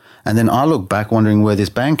me. And then I looked back wondering where this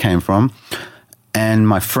bang came from, and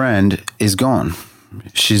my friend is gone.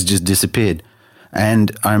 She's just disappeared.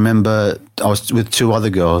 And I remember I was with two other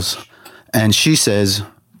girls, and she says,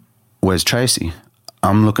 where's Tracy?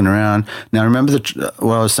 I'm looking around. Now, remember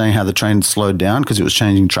what I was saying, how the train slowed down because it was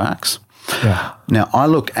changing tracks? Yeah. Now, I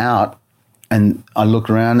look out and I look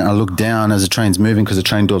around and I look down as the train's moving because the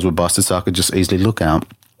train doors were busted, so I could just easily look out.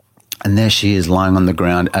 And there she is lying on the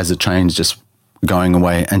ground as the train's just going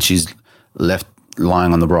away, and she's left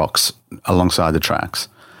lying on the rocks alongside the tracks,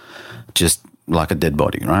 just like a dead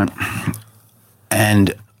body, right?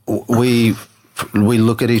 And we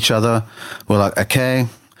look at each other. We're like, okay,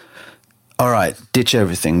 all right, ditch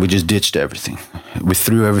everything. We just ditched everything. We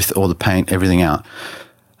threw all the paint, everything out.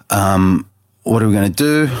 What are we going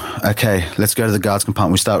to do? Okay, let's go to the guards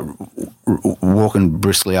compartment. We start walking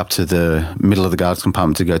briskly up to the middle of the guards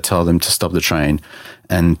compartment to go tell them to stop the train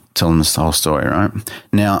and tell them this whole story, right?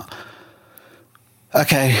 Now,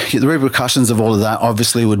 okay, the repercussions of all of that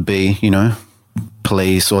obviously would be,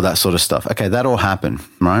 police, all that sort of stuff. Okay, that all happened,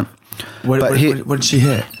 right? What did she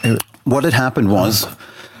hit? What had happened was,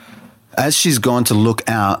 as she's gone to look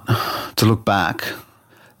back,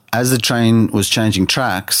 as the train was changing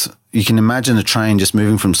tracks, you can imagine the train just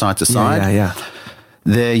moving from side to side. Yeah.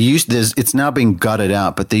 It's now been gutted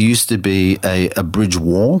out, but there used to be a bridge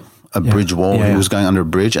wall. Bridge wall. It was going under a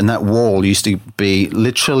bridge, and that wall used to be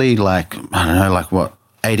literally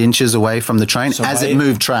 8 inches away from the train as it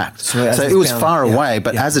moved tracks. So it was far away,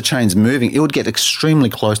 but as the train's moving, it would get extremely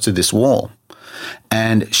close to this wall.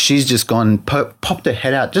 And she's just gone, popped her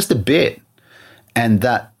head out just a bit, and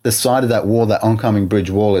the side of that wall, that oncoming bridge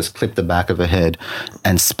wall, has clipped the back of her head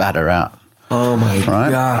and spat her out. Oh my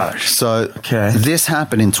gosh. So this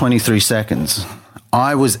happened in 23 seconds.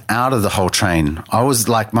 I was out of the whole train. I was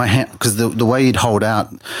like, my hand, because the way you'd hold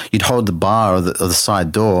the bar or the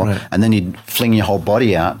side door, right, and then you'd fling your whole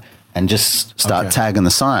body out and just start tagging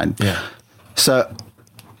the side. Yeah. So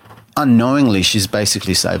unknowingly, she's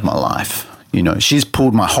basically saved my life. She's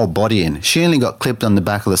pulled my whole body in. She only got clipped on the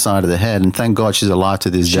back of the side of the head, and thank God she's alive to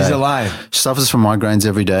this day. She's alive. She suffers from migraines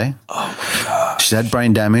every day. Oh my God. She's had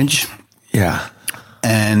brain damage. Yeah.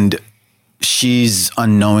 And she's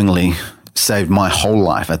unknowingly saved my whole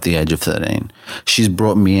life at the age of 13. She's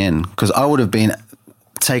brought me in because I would have been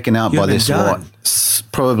taken out by this war.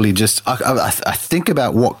 Probably just, I think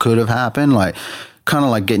about what could have happened, kind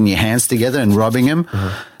of like getting your hands together and rubbing them.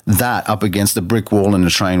 Mm-hmm. That up against the brick wall in the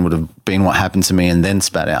train would have been what happened to me, and then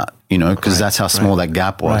spat out, because that's how small that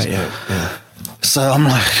gap was. Right, yeah. So I'm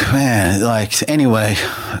like, man, anyway,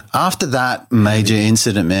 after that major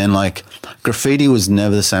incident, man, graffiti was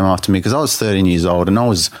never the same after me because I was 13 years old and I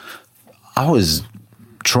was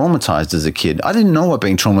traumatized as a kid. I didn't know what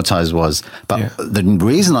being traumatized was, but the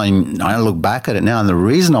reason I look back at it now, and the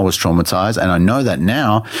reason I was traumatized, and I know that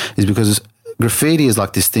now, is because graffiti is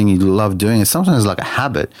like this thing you love doing. It's sometimes like a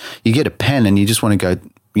habit. You get a pen and you just want to go,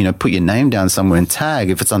 put your name down somewhere and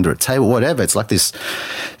tag if it's under a table, whatever. It's like this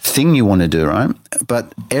thing you want to do, right?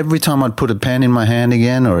 But every time I'd put a pen in my hand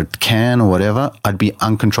again or a can or whatever, I'd be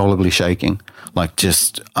uncontrollably shaking,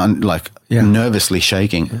 nervously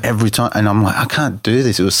shaking every time. And I'm like, I can't do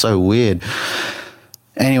this. It was so weird.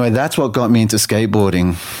 Anyway, that's what got me into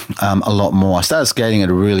skateboarding a lot more. I started skating at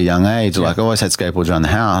a really young age. Like, I always had skateboards around the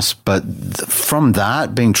house. But from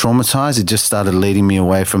that, being traumatized, it just started leading me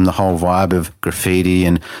away from the whole vibe of graffiti,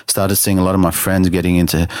 and started seeing a lot of my friends getting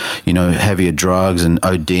into, heavier drugs and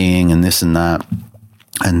ODing and this and that.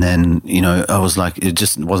 And then, I was like, it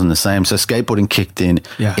just wasn't the same. So skateboarding kicked in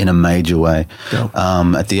a major way.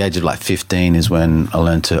 At the age of like 15 is when I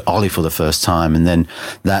learned to ollie for the first time. And then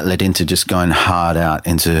that led into just going hard out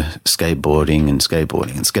into skateboarding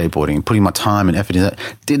and putting my time and effort in that.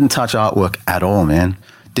 Didn't touch artwork at all, man.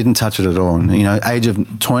 Didn't touch it at all. And, age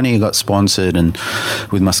of 20, I got sponsored and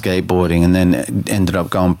with my skateboarding, and then ended up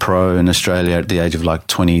going pro in Australia at the age of like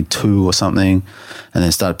 22 or something, and then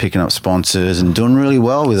started picking up sponsors and doing really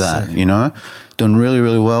well with that, doing really,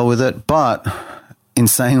 really well with it. But in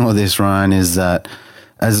saying all this, Ryan, is that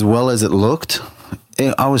as well as it looked,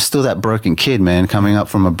 I was still that broken kid, man, coming up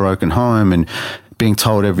from a broken home and being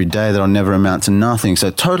told every day that I'll never amount to nothing. So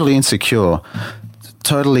totally insecure.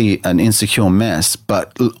 Totally an insecure mess,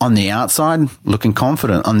 but on the outside, looking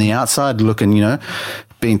confident. On the outside, looking,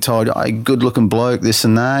 being told, good looking bloke, this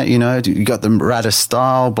and that, you got the raddest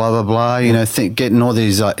style, blah, blah, blah, getting all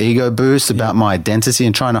these ego boosts about my identity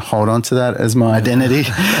and trying to hold on to that as my identity,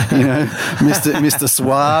 Mr.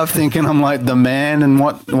 Suave, thinking I'm like the man and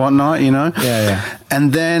whatnot, Yeah.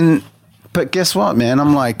 And then, but guess what, man?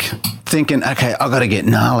 I'm like thinking, okay, I got to get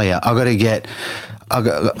gnarlier.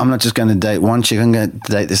 I'm not just going to date one chick. I'm going to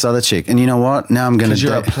date this other chick. And you know what? Now I'm going to date.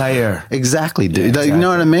 You're a player. Exactly, dude. Yeah, exactly. You know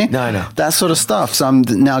what I mean? No, I know. That sort of stuff. So I'm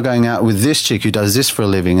now going out with this chick who does this for a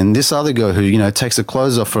living, and this other girl who, takes her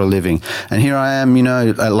clothes off for a living. And here I am,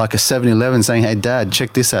 at like a 7-Eleven saying, hey, Dad,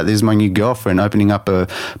 check this out. This is my new girlfriend, opening up a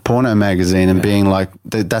porno magazine and being like,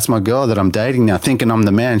 that's my girl that I'm dating now, thinking I'm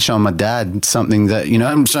the man, showing my dad something that,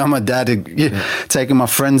 I'm showing my dad, taking my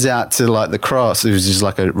friends out to like the Cross. It was just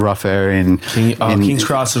like a rough area in King's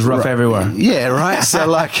Cross is rough everywhere. Yeah, right. So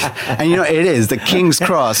like, and it is the King's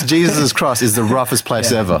Cross, Jesus' Cross is the roughest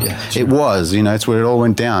place ever. Yeah, it was, it's where it all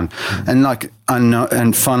went down. And like,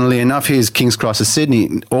 and funnily enough, here's King's Cross of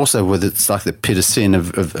Sydney, also with it's like the pit of sin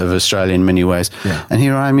of Australia in many ways. Yeah. And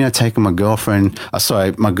here I am, taking my girlfriend.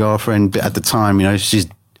 My girlfriend at the time, she's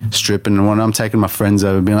stripping, and when I'm taking my friends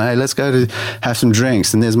over, being like, hey, let's go to have some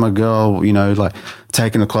drinks, and there's my girl, like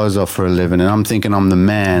taking her clothes off for a living, and I'm thinking I'm the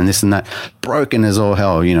man, this and that, broken as all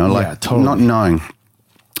hell, totally. Not knowing.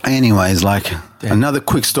 Anyways, like another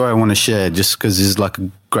quick story I want to share, just because this is like a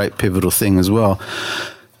great pivotal thing as well.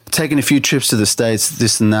 Taking a few trips to the States,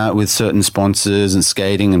 this and that, with certain sponsors and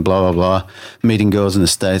skating and blah, blah, blah, meeting girls in the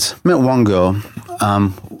States. Met one girl.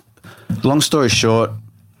 Long story short,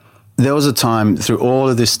 there was a time, through all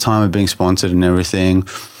of this time of being sponsored and everything,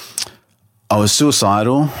 I was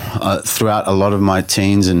suicidal throughout a lot of my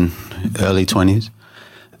teens and early 20s.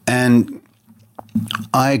 And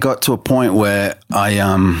I got to a point where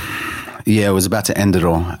I was about to end it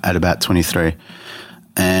all at about 23.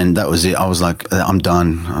 And that was it. I was like, I'm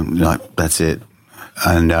done. I'm like, that's it.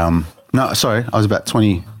 And I was about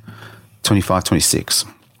 25, 26.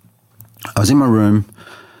 I was in my room,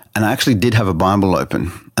 and I actually did have a Bible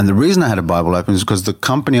open. And the reason I had a Bible open is because the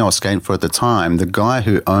company I was skating for at the time, the guy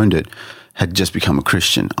who owned it had just become a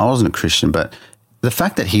Christian. I wasn't a Christian, but the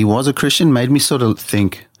fact that he was a Christian made me sort of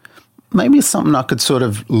think, maybe it's something I could sort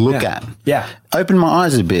of look at. Yeah. Open my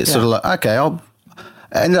eyes a bit. Yeah. Sort of like, okay,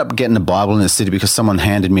 I ended up getting a Bible in the city because someone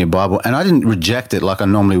handed me a Bible, and I didn't reject it like I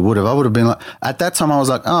normally would have. I would have been like, at that time I was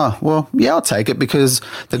like, oh, well, yeah, I'll take it because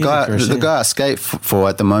the guy I skate for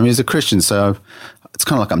at the moment is a Christian. So it's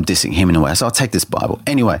kind of like I'm dissing him in a way. So I'll take this Bible.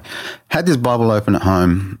 Anyway, had this Bible open at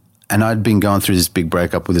home, and I'd been going through this big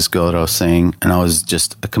breakup with this girl that I was seeing, and I was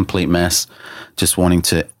just a complete mess, just wanting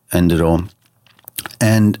to end it all.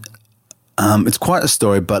 And it's quite a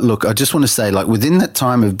story, but look, I just want to say, like, within that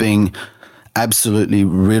time of being absolutely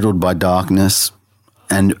riddled by darkness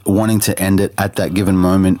and wanting to end it at that given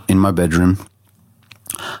moment in my bedroom,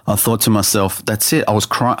 I thought to myself, that's it.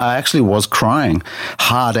 I actually was crying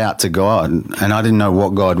hard out to God, and I didn't know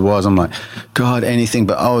what God was. I'm like, God, anything,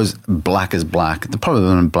 but I was black as black. Probably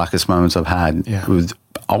one of the blackest moments I've had, with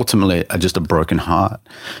ultimately just a broken heart,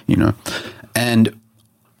 and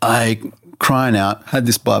I, crying out, had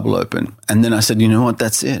this Bible open, and then I said, you know what,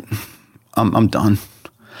 that's it. I'm done.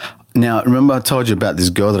 Now, remember I told you about this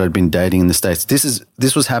girl that I'd been dating in the States.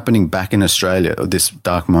 This was happening back in Australia, this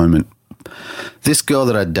dark moment. This girl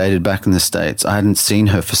that I dated back in the States, I hadn't seen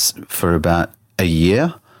her for about a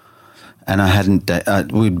year,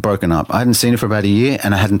 and we'd broken up. I hadn't seen her for about a year,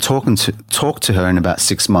 and I hadn't talked to her in about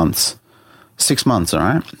 6 months. 6 months, all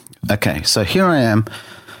right? Okay, so here I am,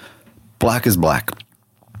 black as black.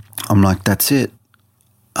 I'm like, that's it.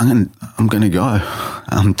 I'm gonna go.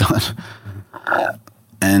 I'm done.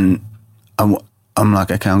 And I'm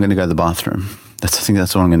like, okay, I'm gonna go to the bathroom. I think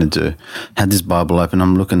that's what I'm gonna do. Had this Bible open.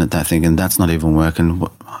 I'm looking at that thinking, that's not even working.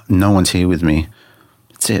 No one's here with me.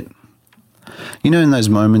 That's it. You know, in those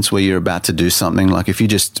moments where you're about to do something, like if you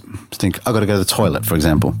just think, I got to go to the toilet, for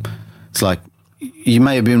example, it's like you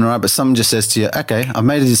may have been right, but someone just says to you, okay, I've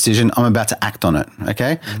made a decision. I'm about to act on it.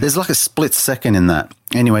 Okay. There's like a split second in that.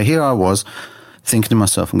 Anyway, here I was thinking to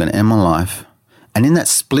myself, I'm going to end my life. And in that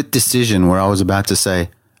split decision where I was about to say,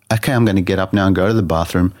 okay, I'm going to get up now and go to the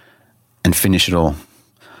bathroom and finish it all.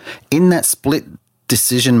 In that split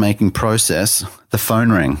decision-making process, the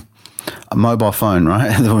phone rang. A mobile phone,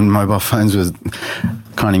 right? When mobile phones was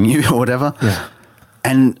kind of new or whatever. Yeah.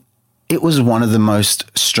 And it was one of the most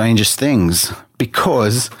strangest things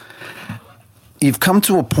because you've come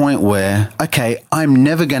to a point where, okay, I'm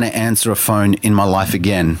never going to answer a phone in my life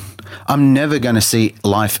again. I'm never going to see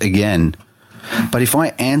life again. But if I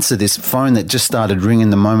answer this phone that just started ringing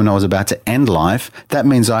the moment I was about to end life, that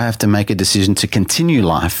means I have to make a decision to continue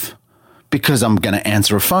life because I'm going to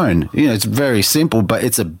answer a phone. You know, it's very simple, but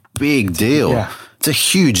it's a big deal. Yeah. It's a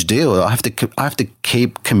huge deal. I have to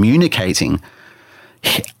keep communicating.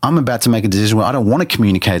 I'm about to make a decision where I don't want to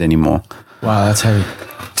communicate anymore. Wow, that's heavy.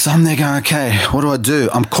 So I'm there going, okay, what do?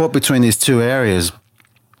 I'm caught between these two areas.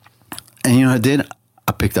 And you know what I did?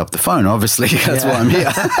 I picked up the phone, obviously. That's why I'm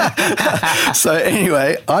here. So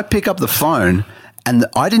anyway, I pick up the phone and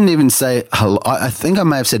I didn't even say hello. I think I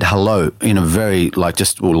may have said hello in a very low,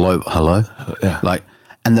 hello. Yeah.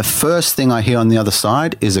 And the first thing I hear on the other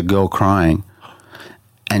side is a girl crying.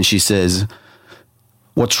 And she says,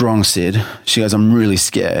 what's wrong, Sid? She goes, I'm really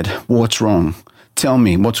scared. What's wrong? Tell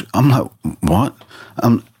me. I'm like, what?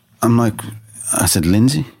 I'm like, I said,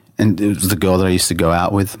 Lindsay? And it was the girl that I used to go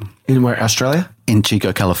out with. In where, Australia? In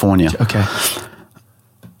Chico, California. Okay.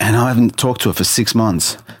 And I haven't talked to her for 6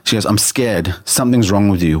 months. She goes, I'm scared. Something's wrong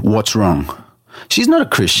with you. What's wrong? She's not a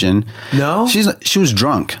Christian. No? She was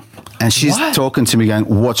drunk. And she's talking to me going,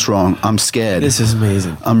 what's wrong? I'm scared. This is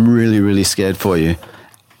amazing. I'm really, really scared for you.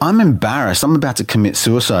 I'm embarrassed. I'm about to commit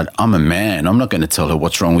suicide. I'm a man. I'm not going to tell her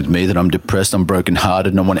what's wrong with me, that I'm depressed, I'm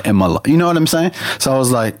brokenhearted, and I want to end my life. You know what I'm saying? So I was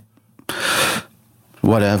like,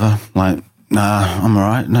 whatever. Like, nah, I'm all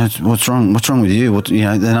right. No, what's wrong? What's wrong with you?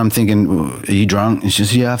 Then I'm thinking, are you drunk? And she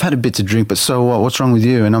says, yeah, I've had a bit to drink, but so what? What's wrong with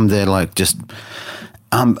you? And I'm there like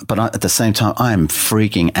but at the same time, I am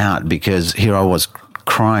freaking out because here I was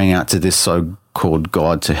crying out to this so-called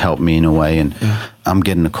God to help me in a way. And I'm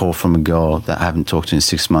getting a call from a girl that I haven't talked to in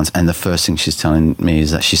 6 months. And the first thing she's telling me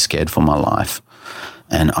is that she's scared for my life.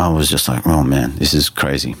 And I was just like, oh man, this is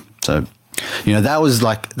crazy. So, that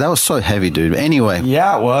was so heavy, dude. But anyway.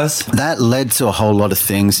 Yeah, it was. That led to a whole lot of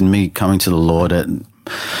things in me coming to the Lord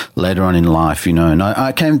later on in life, and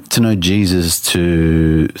I came to know Jesus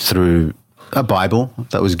through a Bible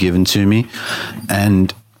that was given to me.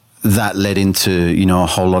 And that led into, a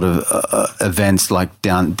whole lot of events like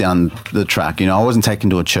down the track. I wasn't taken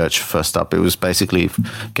to a church first up. It was basically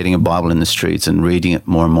getting a Bible in the streets and reading it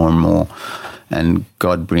more and more and more. And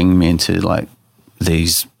God bringing me into like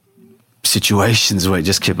these situations where it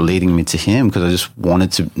just kept leading me to Him because I just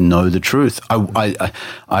wanted to know the truth.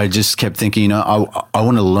 I just kept thinking, I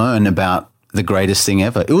want to learn about the greatest thing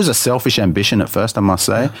ever. It was a selfish ambition at first, I must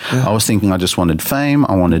say. Yeah. I was thinking I just wanted fame.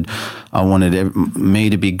 I wanted me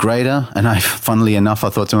to be greater. And funnily enough, I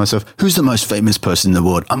thought to myself, who's the most famous person in the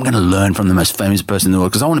world? I'm going to learn from the most famous person in the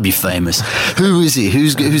world because I want to be famous. Who is he?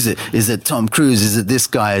 Who's it? Is it Tom Cruise? Is it this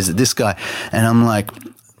guy? Is it this guy? And I'm like,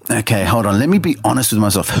 okay, hold on. Let me be honest with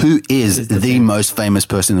myself. Who is the most famous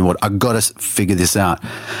person in the world? I got to figure this out.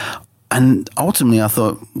 And ultimately, I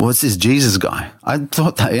thought, well, it's this Jesus guy. I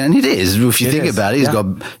thought that, and it is. If you think about it,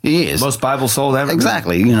 he is. Most Bibles sold ever.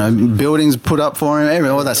 Exactly. Buildings put up for him,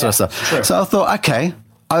 all that sort of stuff. Sure. So I thought, okay,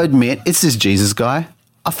 I admit it's this Jesus guy.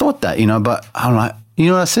 I thought that, but I'm like,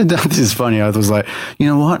 what I said? This is funny. I was like, you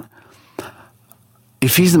know what?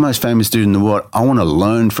 If he's the most famous dude in the world, I want to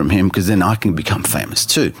learn from him because then I can become famous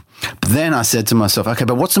too. But then I said to myself, okay,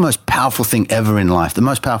 but what's the most powerful thing ever in life? The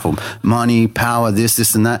most powerful, money, power,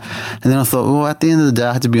 this and that. And then I thought, well, at the end of the day,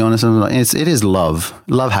 I had to be honest. I was like, it is love.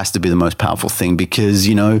 Love has to be the most powerful thing because,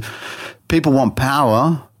 people want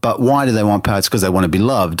power, but why do they want power? It's because they want to be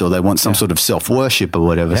loved or they want some sort of self-worship or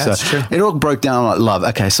whatever. Yeah, so it all broke down like love.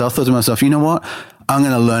 Okay, so I thought to myself, you know what? I'm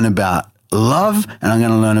going to learn about love and I'm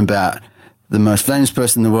going to learn about the most famous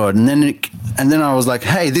person in the world. And then I was like,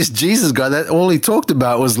 hey, this Jesus guy, that all he talked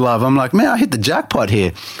about was love. I'm like, man, I hit the jackpot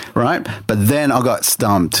here, right? But then I got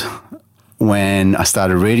stumped when I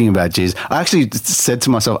started reading about Jesus. I actually said to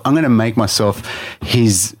myself, I'm going to make myself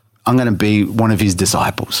his I'm going to be one of his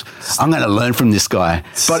disciples. I'm going to learn from this guy.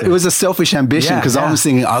 But it was a selfish ambition because I was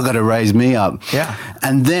thinking, I got to raise me up. Yeah.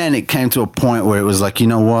 And then it came to a point where it was like, you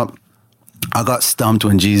know what? I got stumped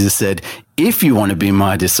when Jesus said, if you want to be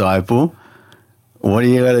my disciple, what do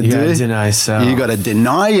you got to do? You got to deny yourself. You got to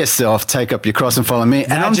deny yourself, take up your cross and follow me.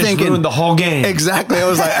 And I'm just thinking, ruined the whole game. Exactly. I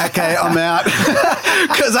was like, okay, I'm out.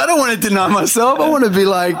 Because I don't want to deny myself. I want to be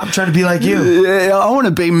like, I'm trying to be like you. Yeah, I want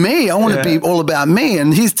to be me. I want to be all about me.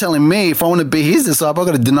 And he's telling me if I want to be his disciple, I've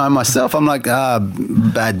got to deny myself. I'm like,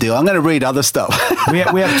 bad deal. I'm going to read other stuff. we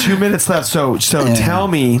have 2 minutes left. So tell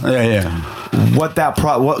me what that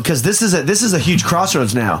because this is a huge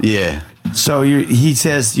crossroads now. Yeah. So he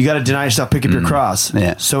says you got to deny yourself, pick up your cross.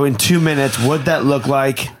 Yeah. So in 2 minutes, what'd that look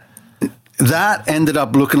like? That ended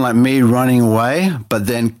up looking like me running away, but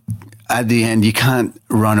then at the end, you can't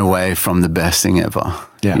run away from the best thing ever.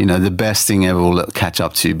 Yeah. You know, the best thing ever will catch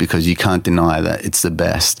up to you because you can't deny that it's the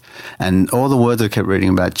best. And all the words I kept reading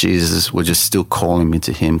about Jesus were just still calling me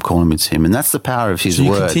to him. And that's the power of his so you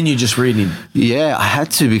word. continue just reading. Yeah, I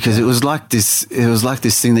had to because it was like this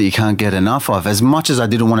thing that you can't get enough of. As much as I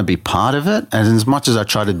didn't want to be part of it, and as much as I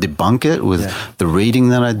tried to debunk it with the reading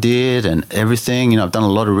that I did and everything, you know, I've done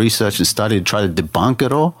a lot of research and study to try to debunk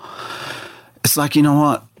it all. It's like, you know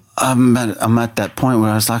what? I'm at that point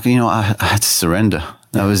where I was like, you know, I had to surrender.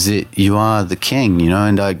 That was it. You are the king, you know,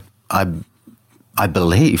 and I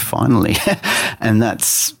believe finally. And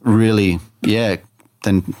that's really,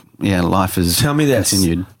 life has Tell me this.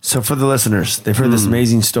 continued. So for the listeners, they've heard this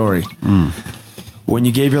amazing story. When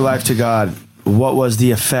you gave your life to God, what was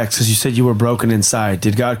the effects? Because you said you were broken inside.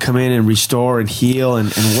 Did God come in and restore and heal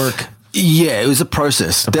and work? Yeah, it was a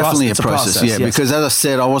process. Definitely a process. Yeah, yes. because as I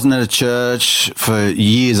said, I wasn't at a church for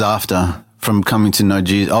years after from coming to know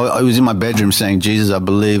Jesus. I was in my bedroom saying, Jesus, I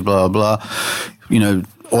believe, blah, blah, blah. You know,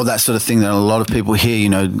 all that sort of thing that a lot of people hear, you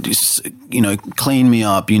know, just, you know, clean me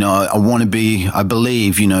up, you know, I want to be, I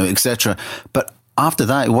believe, you know, etc. But after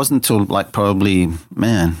that, it wasn't until like probably,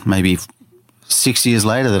 maybe 6 years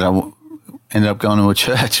later that I ended up going to a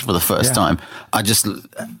church for the first time. I just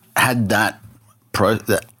had that,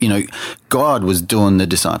 you know, God was doing the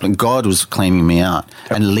discipling. God was cleaning me out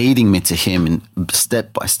and leading me to him and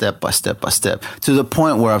step by step to the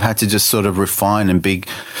point where I've had to just sort of refine and be,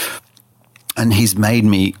 and he's made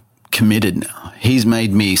me committed now. He's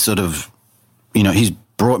made me sort of, you know, he's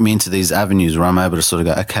brought me into these avenues where I'm able to sort of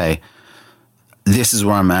go, okay, this is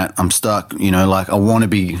where I'm at. I'm stuck, you know, like I want to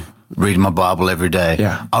be reading my Bible every day.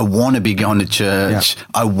 Yeah. I want to be going to church. Yeah.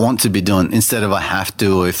 I want to be doing, instead of I have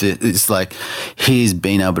to, or if it's like he's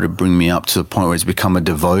been able to bring me up to the point where it's become a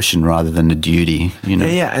devotion rather than a duty, you know?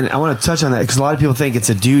 Yeah, and I want to touch on that because a lot of people think it's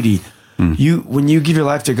a duty. When you give your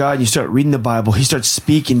life to God and you start reading the Bible, he starts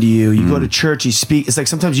speaking to you. You go to church, he speaks. It's like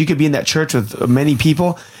sometimes you could be in that church with many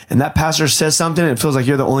people and that pastor says something and it feels like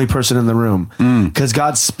you're the only person in the room because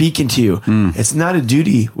God's speaking to you. It's not a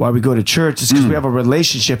duty why we go to church. It's because we have a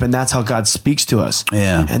relationship and that's how God speaks to us.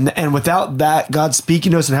 Yeah. And without that, God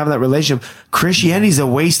speaking to us and having that relationship, Christianity is a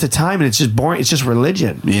waste of time and it's just boring. It's just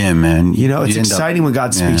religion. Yeah, man. You know, it's exciting when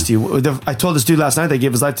God speaks to you. I told this dude last night that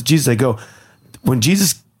gave his life to Jesus. I go, when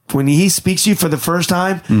he speaks to you for the first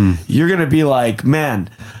time, you're going to be like, man,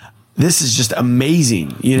 this is just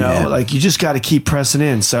amazing. You know, like you just got to keep pressing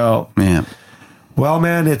in. So, well,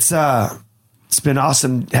 man, it's been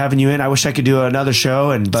awesome having you in. I wish I could do another show.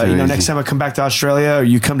 But you know, next time I come back to Australia or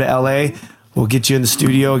you come to LA, we'll get you in the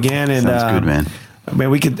studio again. And sounds good, man. Man,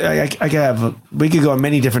 we could go in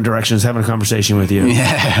many different directions having a conversation with you.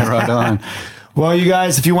 Yeah, right on. Well, you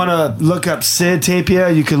guys, if you want to look up Sid Tapia,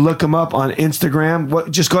 you can look him up on Instagram.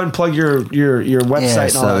 Just go ahead and plug your website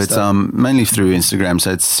and all that stuff. So it's mainly through Instagram.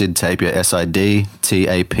 So it's Sid Tapia, SIDTAPIA.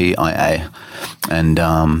 And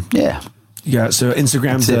Yeah, so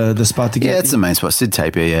Instagram's the spot to get. Yeah, it's the main spot, Sid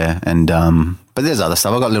Tapia, yeah. And but there's other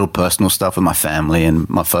stuff. I've got little personal stuff with my family and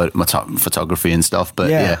my photography and stuff. But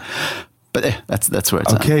that's where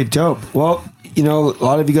it's at. Okay, dope. Well, you know, a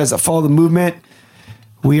lot of you guys that follow the movement,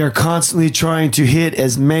 we are constantly trying to hit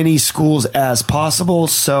as many schools as possible.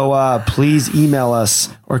 So please email us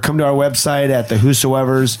or come to our website at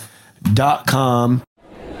thewhosoevers.com.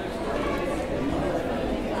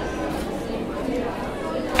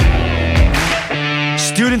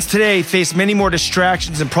 Students today face many more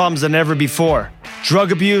distractions and problems than ever before.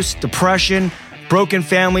 Drug abuse, depression, broken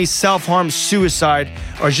families, self-harm, suicide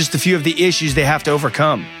are just a few of the issues they have to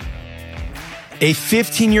overcome. A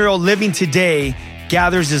 15-year-old living today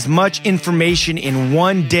gathers as much information in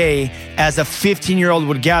one day as a 15-year-old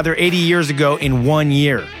would gather 80 years ago in 1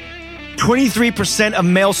 year. 23% of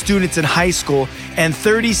male students in high school and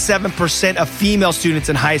 37% of female students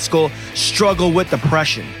in high school struggle with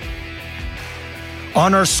depression.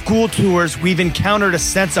 On our school tours, we've encountered a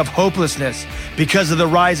sense of hopelessness because of the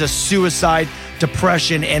rise of suicide,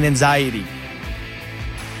 depression, and anxiety.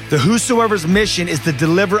 The Whosoever's mission is to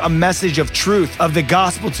deliver a message of truth of the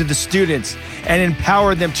gospel to the students and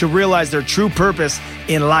empower them to realize their true purpose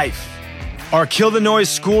in life. Our Kill the Noise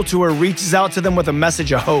school tour reaches out to them with a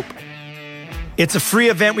message of hope. It's a free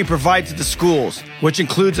event we provide to the schools, which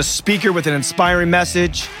includes a speaker with an inspiring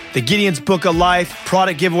message, the Gideon's Book of Life,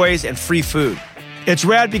 product giveaways, and free food. It's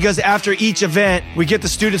rad because after each event, we get the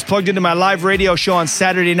students plugged into my live radio show on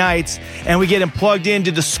Saturday nights, and we get them plugged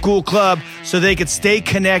into the school club so they could stay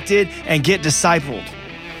connected and get discipled.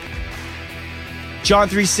 John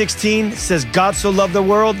 3:16 says, God so loved the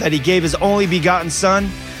world that he gave his only begotten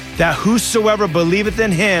Son, that whosoever believeth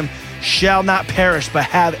in him shall not perish but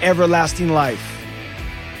have everlasting life.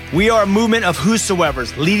 We are a movement of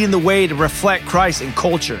whosoevers leading the way to reflect Christ in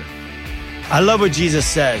culture. I love what Jesus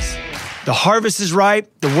says. The harvest is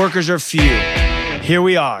ripe, the workers are few. Here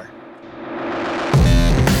we are.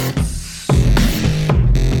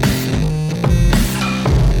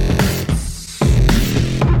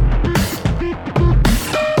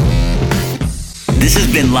 This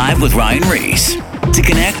has been Live with Ryan Reese. To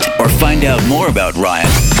connect or find out more about Ryan,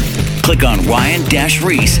 click on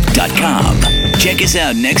ryan-reese.com. Check us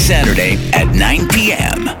out next Saturday at 9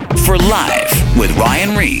 p.m. for Live with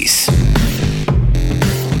Ryan Reese.